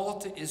call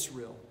to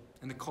Israel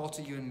and the call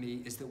to you and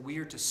me is that we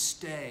are to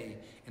stay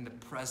in the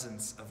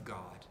presence of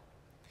God.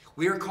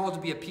 We are called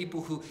to be a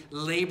people who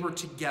labor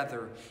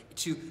together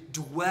to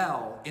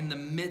dwell in the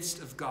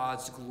midst of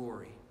God's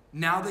glory.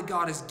 Now that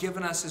God has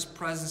given us his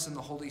presence in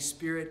the Holy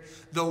Spirit,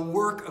 the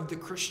work of the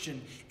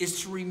Christian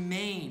is to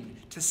remain,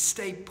 to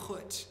stay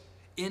put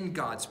in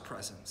God's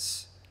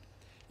presence.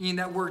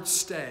 That word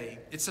stay,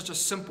 it's such a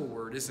simple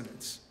word, isn't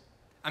it?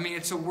 I mean,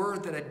 it's a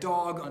word that a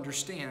dog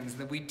understands,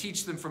 that we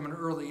teach them from an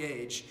early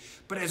age.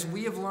 But as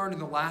we have learned in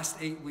the last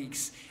 8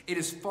 weeks, it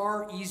is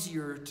far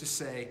easier to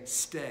say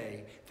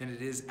stay than it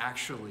is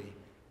actually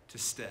to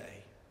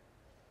stay.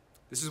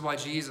 This is why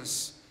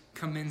Jesus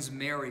commends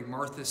Mary,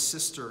 Martha's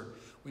sister,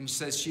 when she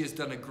says she has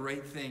done a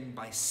great thing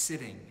by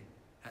sitting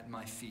at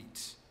my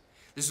feet.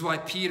 This is why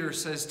Peter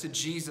says to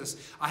Jesus,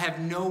 I have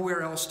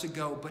nowhere else to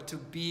go but to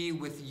be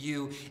with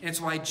you. And it's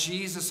why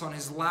Jesus on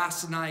his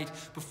last night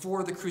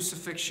before the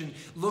crucifixion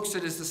looks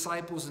at his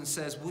disciples and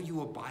says, will you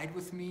abide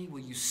with me?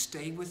 Will you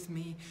stay with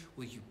me?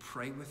 Will you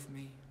pray with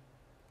me?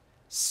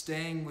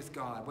 Staying with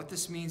God. What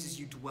this means is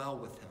you dwell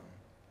with him.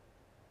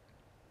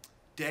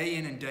 Day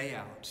in and day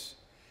out,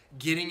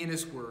 getting in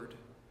his word,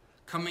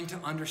 coming to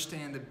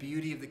understand the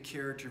beauty of the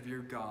character of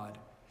your God,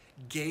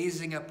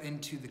 gazing up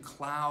into the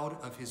cloud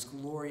of his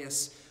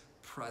glorious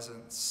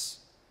presence,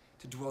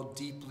 to dwell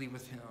deeply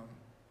with him.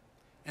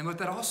 And what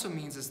that also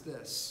means is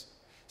this.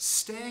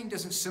 Staying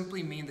doesn't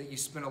simply mean that you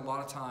spend a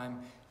lot of time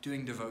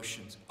doing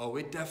devotions. Oh,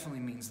 it definitely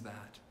means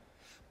that.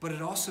 But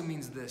it also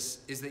means this,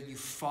 is that you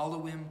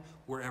follow him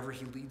wherever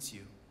he leads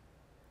you.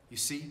 You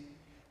see,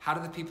 how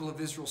did the people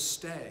of Israel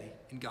stay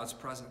in God's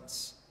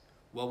presence?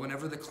 Well,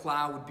 whenever the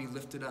cloud would be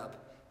lifted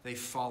up, they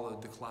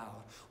followed the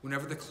cloud.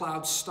 Whenever the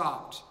cloud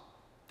stopped,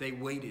 they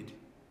waited.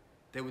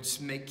 They would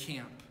make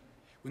camp.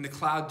 When the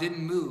cloud didn't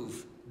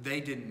move,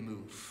 they didn't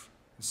move.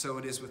 And so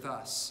it is with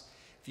us.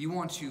 If you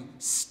want to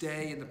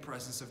stay in the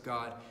presence of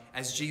God,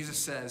 as Jesus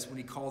says when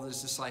he called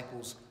his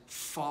disciples,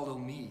 follow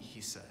me, he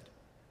said.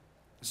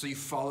 And so you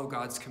follow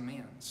God's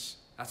commands.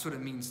 That's what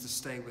it means to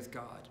stay with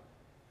God.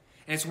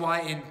 And it's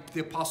why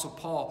the Apostle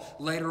Paul,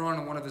 later on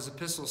in one of his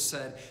epistles,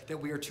 said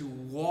that we are to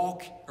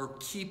walk or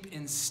keep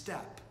in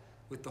step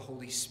with the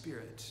Holy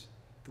Spirit,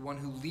 the one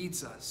who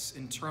leads us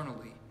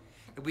internally.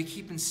 That we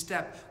keep in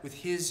step with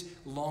his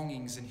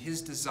longings and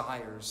his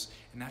desires,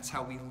 and that's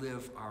how we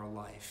live our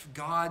life.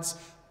 God's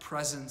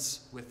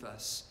presence with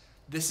us.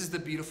 This is the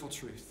beautiful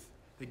truth,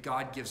 that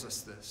God gives us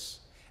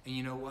this. And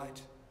you know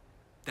what?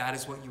 That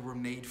is what you were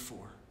made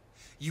for.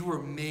 You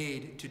were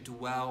made to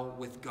dwell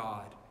with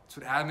God. It's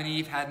what Adam and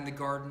Eve had in the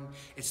garden.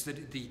 It's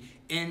the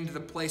end, the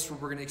place where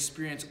we're going to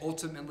experience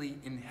ultimately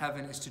in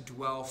heaven is to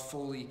dwell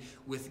fully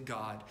with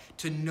God.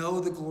 To know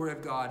the glory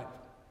of God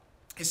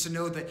is to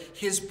know that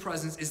his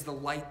presence is the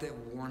light that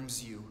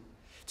warms you.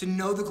 To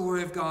know the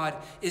glory of God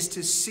is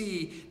to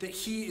see that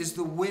he is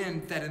the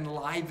wind that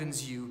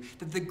enlivens you,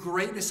 that the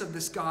greatness of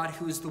this God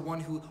who is the one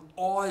who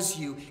awes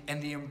you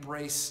and the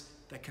embrace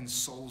that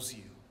consoles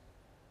you.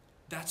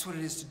 That's what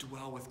it is to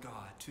dwell with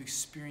God, to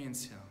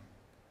experience him.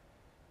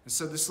 And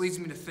so this leads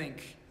me to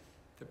think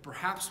that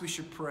perhaps we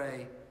should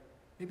pray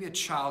maybe a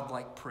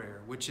childlike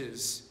prayer, which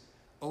is,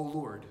 "O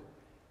Lord,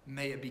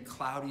 may it be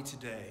cloudy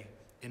today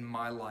in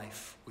my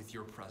life with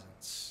your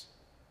presence.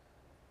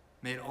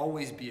 May it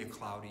always be a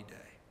cloudy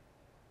day."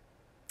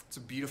 It's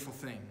a beautiful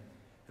thing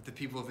that the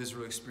people of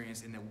Israel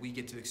experienced and that we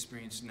get to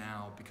experience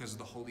now because of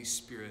the Holy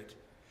Spirit,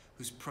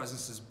 whose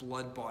presence is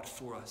blood bought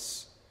for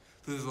us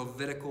through the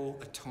Levitical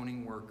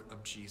atoning work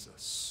of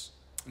Jesus.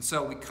 And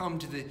so we come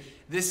to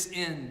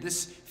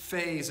this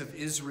phase of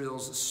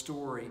Israel's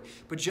story.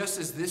 But just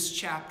as this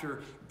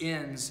chapter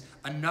ends,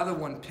 another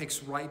one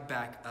picks right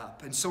back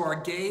up. And so our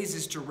gaze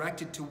is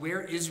directed to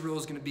where Israel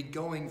is going to be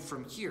going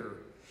from here.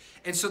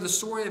 And so the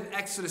story of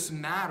Exodus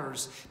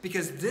matters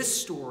because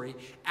this story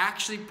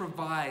actually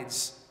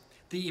provides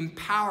the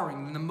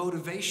empowering and the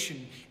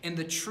motivation and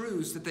the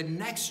truths that the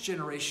next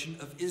generation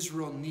of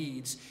Israel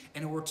needs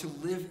in order to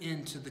live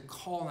into the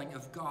calling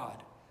of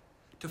God,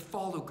 to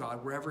follow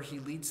God wherever he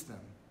leads them,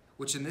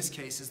 which in this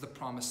case is the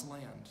promised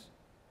land.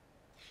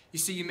 You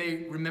see, you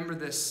may remember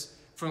this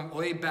from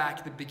way back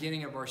at the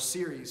beginning of our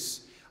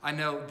series. I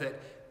know that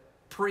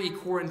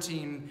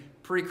pre-quarantine,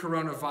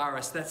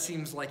 pre-coronavirus, that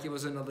seems like it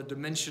was another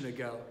dimension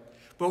ago.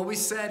 But what we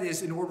said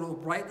is, in order to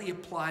rightly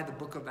apply the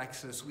book of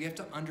Exodus, we have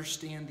to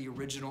understand the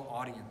original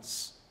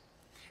audience.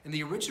 And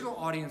the original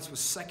audience was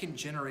second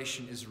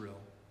generation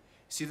Israel.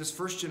 See, this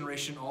first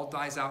generation all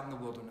dies out in the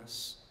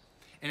wilderness.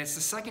 And it's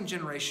the second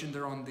generation,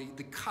 they're on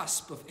the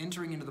cusp of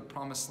entering into the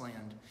promised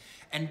land.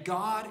 And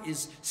God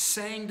is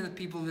saying to the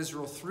people of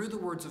Israel through the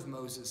words of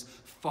Moses,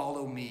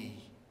 follow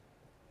me.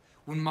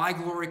 When my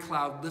glory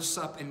cloud lifts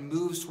up and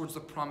moves towards the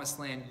promised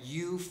land,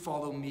 you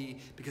follow me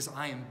because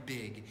I am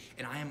big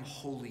and I am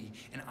holy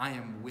and I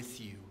am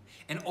with you.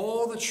 And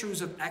all the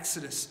truths of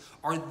Exodus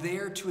are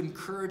there to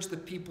encourage the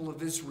people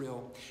of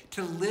Israel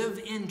to live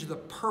into the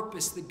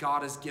purpose that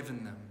God has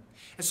given them.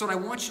 And so what I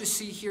want you to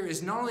see here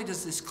is not only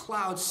does this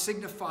cloud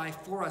signify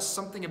for us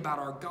something about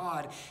our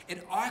God,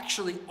 it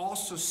actually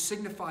also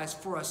signifies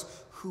for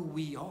us who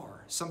we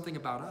are, something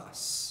about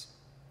us.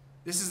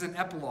 This is an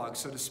epilogue,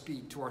 so to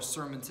speak, to our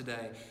sermon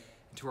today,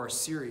 and to our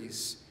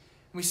series.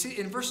 And we see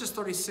in verses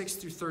 36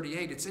 through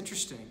 38, it's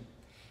interesting.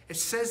 It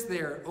says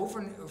there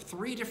over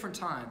 3 different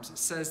times, it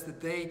says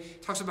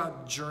that talks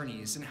about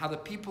journeys and how the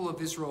people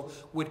of Israel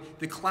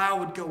the cloud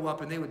would go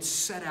up and they would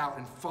set out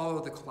and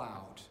follow the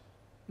cloud.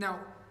 Now,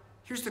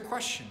 here's the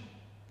question.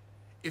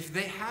 If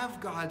they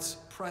have God's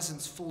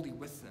presence fully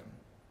with them,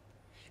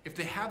 if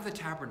they have the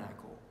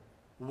tabernacle,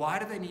 why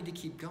do they need to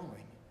keep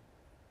going?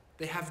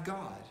 They have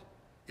God.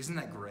 Isn't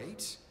that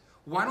great?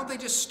 Why don't they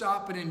just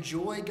stop and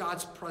enjoy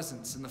God's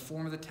presence in the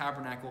form of the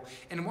tabernacle?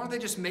 And why don't they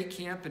just make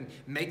camp and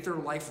make their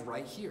life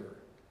right here?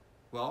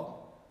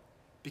 Well,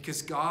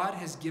 because God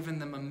has given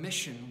them a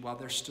mission while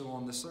they're still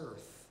on this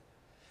earth.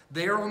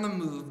 They are on the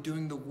move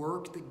doing the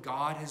work that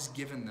God has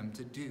given them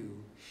to do.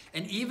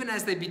 And even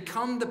as they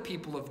become the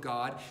people of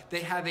God,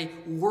 they have a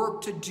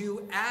work to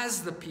do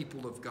as the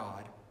people of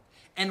God.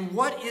 And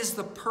what is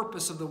the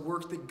purpose of the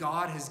work that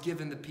God has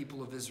given the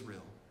people of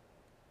Israel?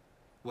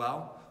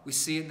 Well, we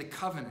see it in the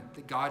covenant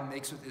that God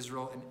makes with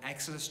Israel in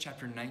Exodus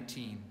chapter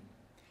 19. It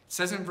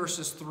says in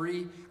verses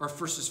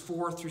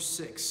 4 through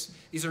 6.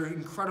 These are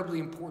incredibly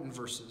important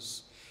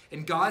verses.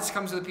 And God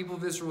comes to the people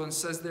of Israel and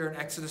says there in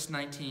Exodus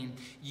 19,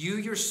 you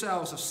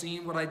yourselves have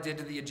seen what I did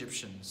to the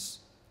Egyptians,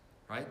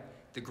 right?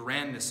 The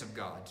grandness of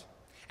God.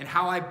 And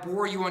how I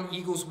bore you on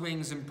eagle's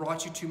wings and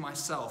brought you to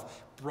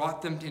myself,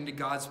 brought them into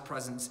God's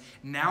presence.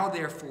 Now,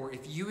 therefore,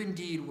 if you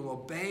indeed will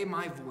obey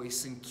my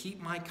voice and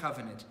keep my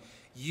covenant,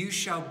 you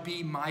shall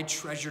be my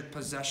treasured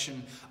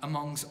possession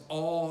amongst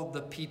all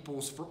the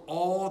peoples, for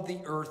all the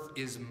earth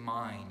is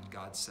mine,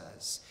 God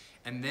says.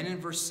 And then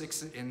in verse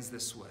 6 it ends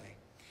this way.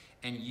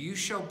 And you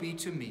shall be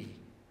to me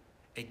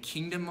a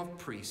kingdom of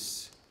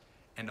priests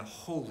and a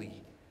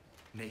holy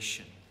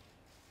nation.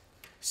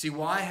 See,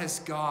 why has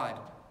God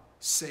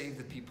saved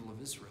the people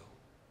of Israel?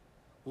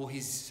 Well,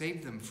 he's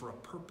saved them for a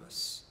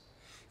purpose.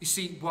 You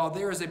see, while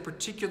there is a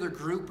particular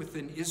group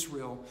within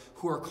Israel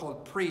who are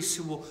called priests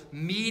who will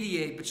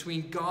mediate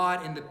between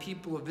God and the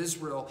people of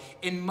Israel,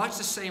 in much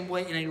the same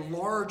way, in a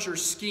larger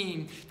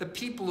scheme, the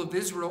people of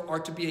Israel are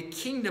to be a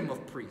kingdom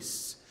of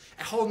priests,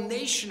 a whole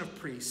nation of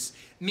priests,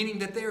 meaning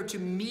that they are to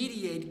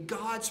mediate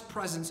God's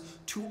presence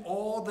to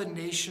all the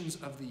nations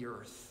of the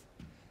earth.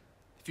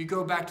 If you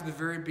go back to the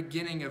very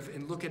beginning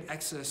and look at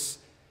Exodus,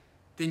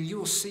 then you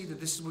will see that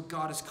this is what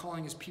God is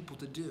calling his people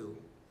to do.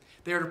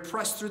 They are to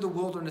press through the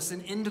wilderness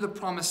and into the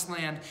promised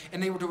land,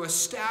 and they were to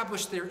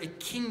establish there a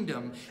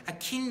kingdom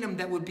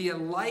that would be a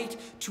light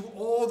to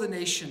all the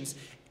nations.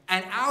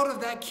 And out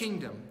of that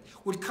kingdom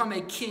would come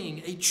a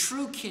king, a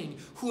true king,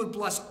 who would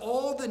bless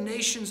all the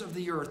nations of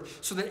the earth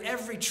so that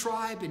every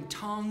tribe and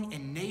tongue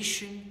and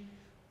nation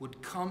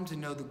would come to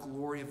know the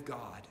glory of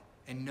God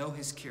and know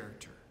his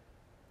character.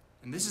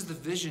 And this is the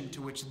vision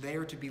to which they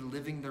are to be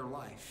living their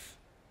life.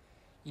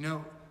 You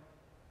know,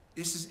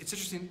 it's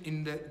interesting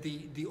in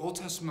the Old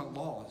Testament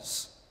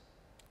laws.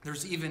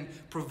 There's even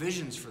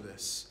provisions for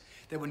this.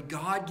 That when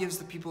God gives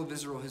the people of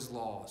Israel his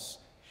laws,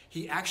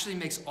 he actually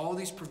makes all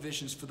these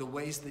provisions for the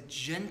ways that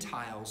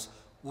Gentiles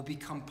will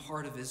become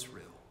part of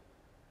Israel.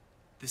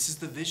 This is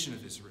the vision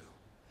of Israel,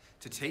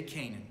 to take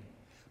Canaan,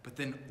 but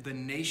then the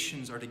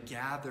nations are to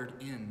gather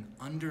in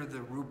under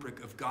the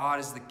rubric of God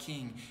as the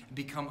king and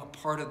become a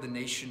part of the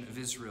nation of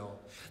Israel.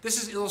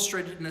 This is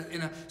illustrated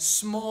in a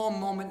small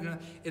moment,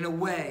 in a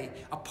way.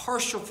 A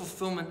partial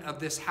fulfillment of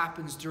this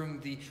happens during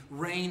the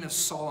reign of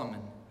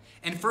Solomon.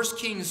 In 1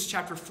 Kings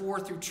chapter 4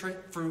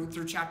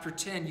 through chapter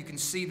 10, you can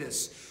see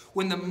this.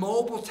 When the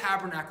mobile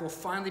tabernacle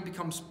finally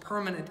becomes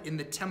permanent in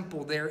the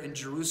temple there in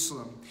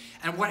Jerusalem.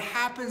 And what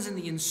happens in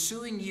the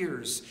ensuing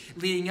years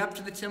leading up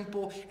to the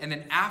temple and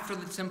then after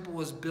the temple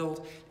was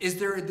built is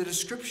the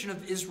description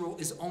of Israel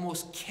is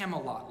almost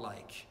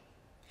Camelot-like.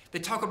 They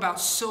talk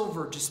about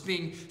silver just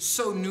being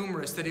so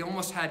numerous that it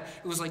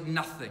was like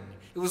nothing.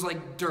 It was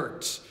like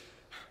dirt.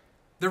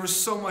 There was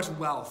so much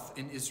wealth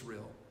in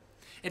Israel.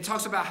 It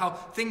talks about how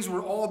things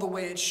were all the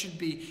way it should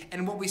be.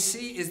 And what we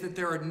see is that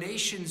there are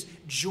nations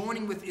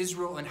joining with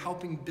Israel and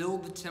helping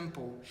build the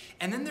temple.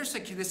 And then there's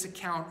this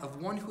account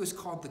of one who is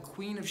called the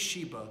Queen of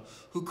Sheba,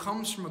 who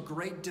comes from a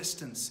great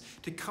distance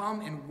to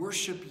come and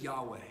worship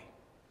Yahweh,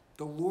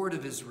 the Lord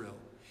of Israel,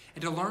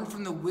 and to learn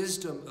from the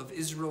wisdom of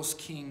Israel's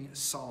king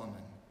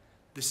Solomon.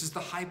 This is the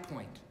high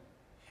point.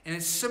 And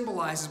it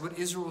symbolizes what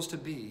Israel is to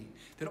be,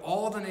 that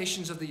all the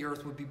nations of the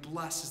earth would be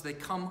blessed as they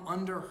come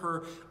under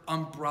her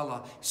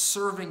umbrella,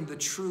 serving the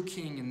true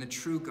King and the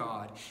true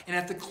God. And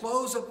at the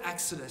close of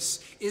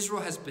Exodus,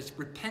 Israel has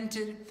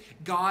repented.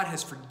 God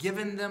has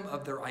forgiven them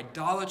of their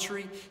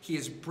idolatry. He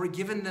has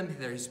given them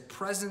his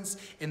presence,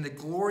 and the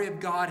glory of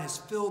God has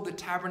filled the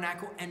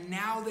tabernacle. And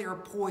now they are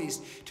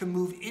poised to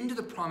move into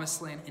the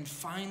promised land and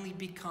finally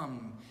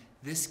become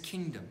this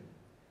kingdom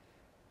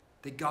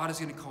that God is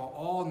going to call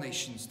all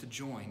nations to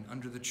join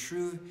under the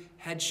true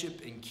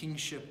headship and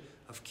kingship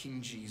of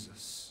King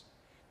Jesus.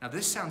 Now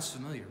this sounds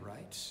familiar,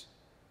 right?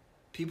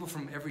 People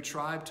from every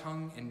tribe,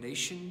 tongue, and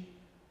nation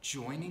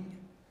joining,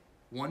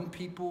 one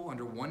people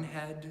under one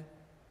head.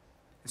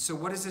 And so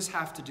what does this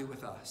have to do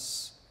with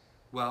us?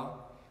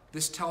 Well,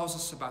 this tells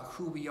us about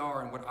who we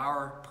are and what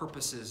our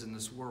purpose is in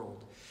this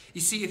world. You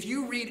see, if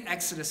you read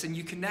Exodus and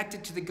you connect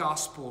it to the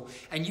gospel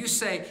and you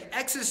say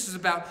Exodus is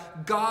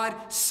about God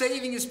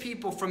saving his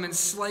people from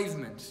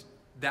enslavement,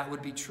 that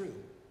would be true,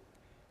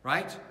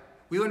 right?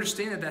 We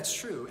understand that that's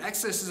true.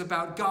 Exodus is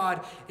about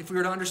God, if we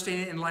were to understand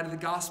it in light of the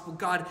gospel,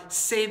 God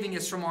saving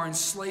us from our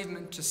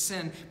enslavement to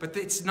sin. But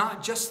it's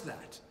not just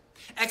that.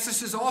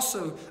 Exodus is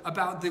also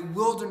about the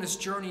wilderness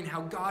journey and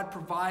how God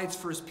provides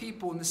for his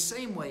people in the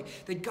same way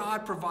that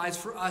God provides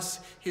for us,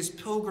 his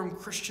pilgrim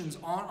Christians,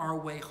 on our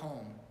way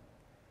home.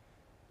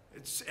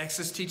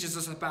 Exodus teaches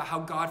us about how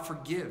God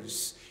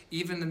forgives,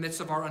 even in the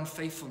midst of our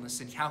unfaithfulness,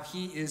 and how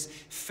he is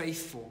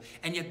faithful.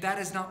 And yet that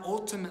is not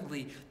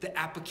ultimately the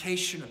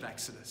application of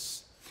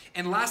Exodus.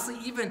 And lastly,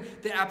 even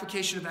the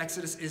application of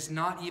Exodus is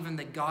not even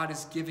that God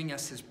is giving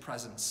us his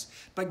presence,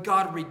 but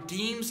God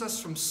redeems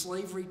us from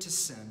slavery to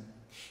sin.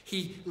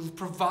 He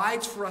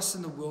provides for us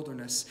in the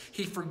wilderness.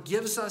 He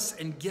forgives us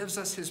and gives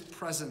us his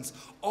presence.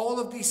 All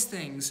of these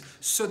things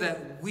so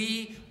that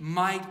we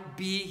might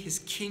be his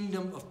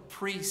kingdom of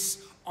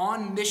priests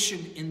on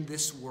mission in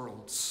this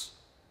world.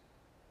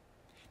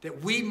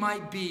 That we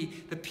might be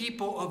the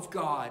people of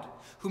God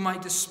who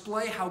might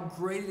display how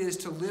great it is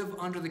to live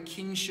under the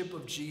kingship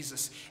of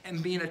Jesus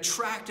and be an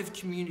attractive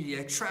community,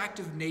 an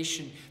attractive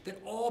nation that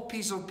all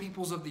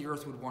peoples of the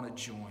earth would want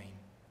to join.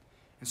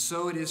 And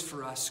so it is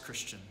for us,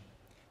 Christian,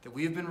 that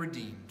we have been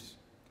redeemed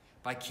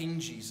by King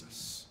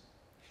Jesus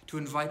to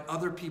invite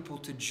other people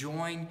to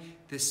join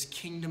this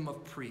kingdom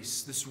of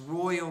priests, this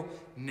royal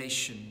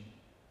nation,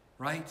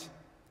 right?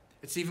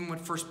 It's even what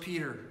 1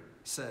 Peter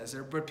says,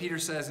 or what Peter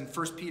says in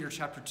 1 Peter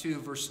chapter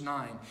 2, verse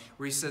 9,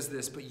 where he says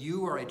this, "But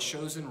you are a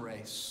chosen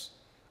race,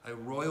 a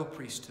royal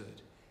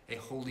priesthood, a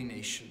holy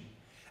nation,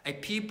 a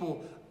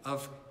people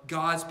of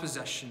God's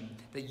possession,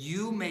 that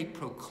you may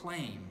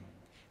proclaim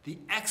the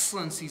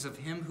excellencies of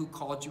him who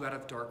called you out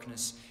of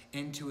darkness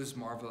into his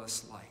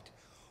marvelous light."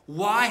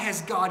 Why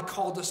has God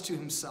called us to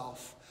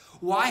himself?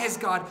 Why has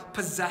God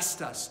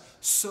possessed us?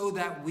 So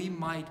that we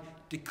might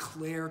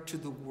declare to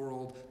the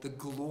world the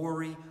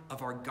glory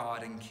of our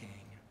God and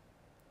King.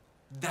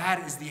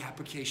 That is the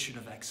application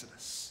of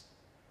Exodus.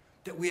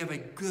 That we have a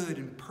good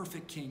and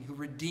perfect King who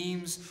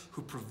redeems,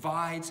 who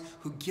provides,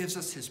 who gives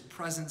us his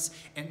presence,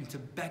 and to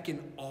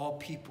beckon all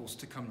peoples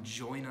to come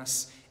join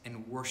us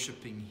in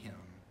worshiping him.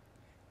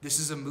 This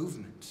is a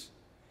movement.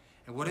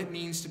 And what it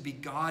means to be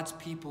God's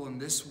people in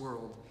this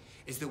world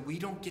is that we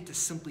don't get to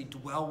simply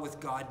dwell with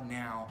God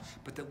now,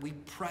 but that we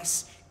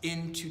press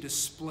into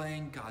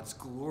displaying God's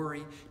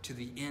glory to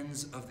the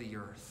ends of the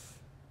earth.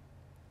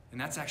 And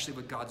that's actually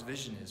what God's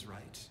vision is,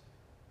 right?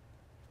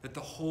 That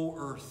the whole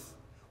earth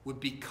would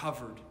be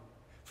covered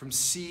from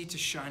sea to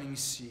shining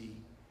sea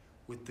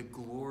with the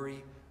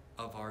glory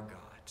of our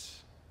God.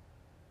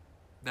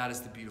 That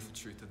is the beautiful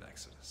truth of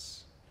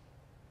Exodus.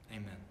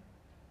 Amen.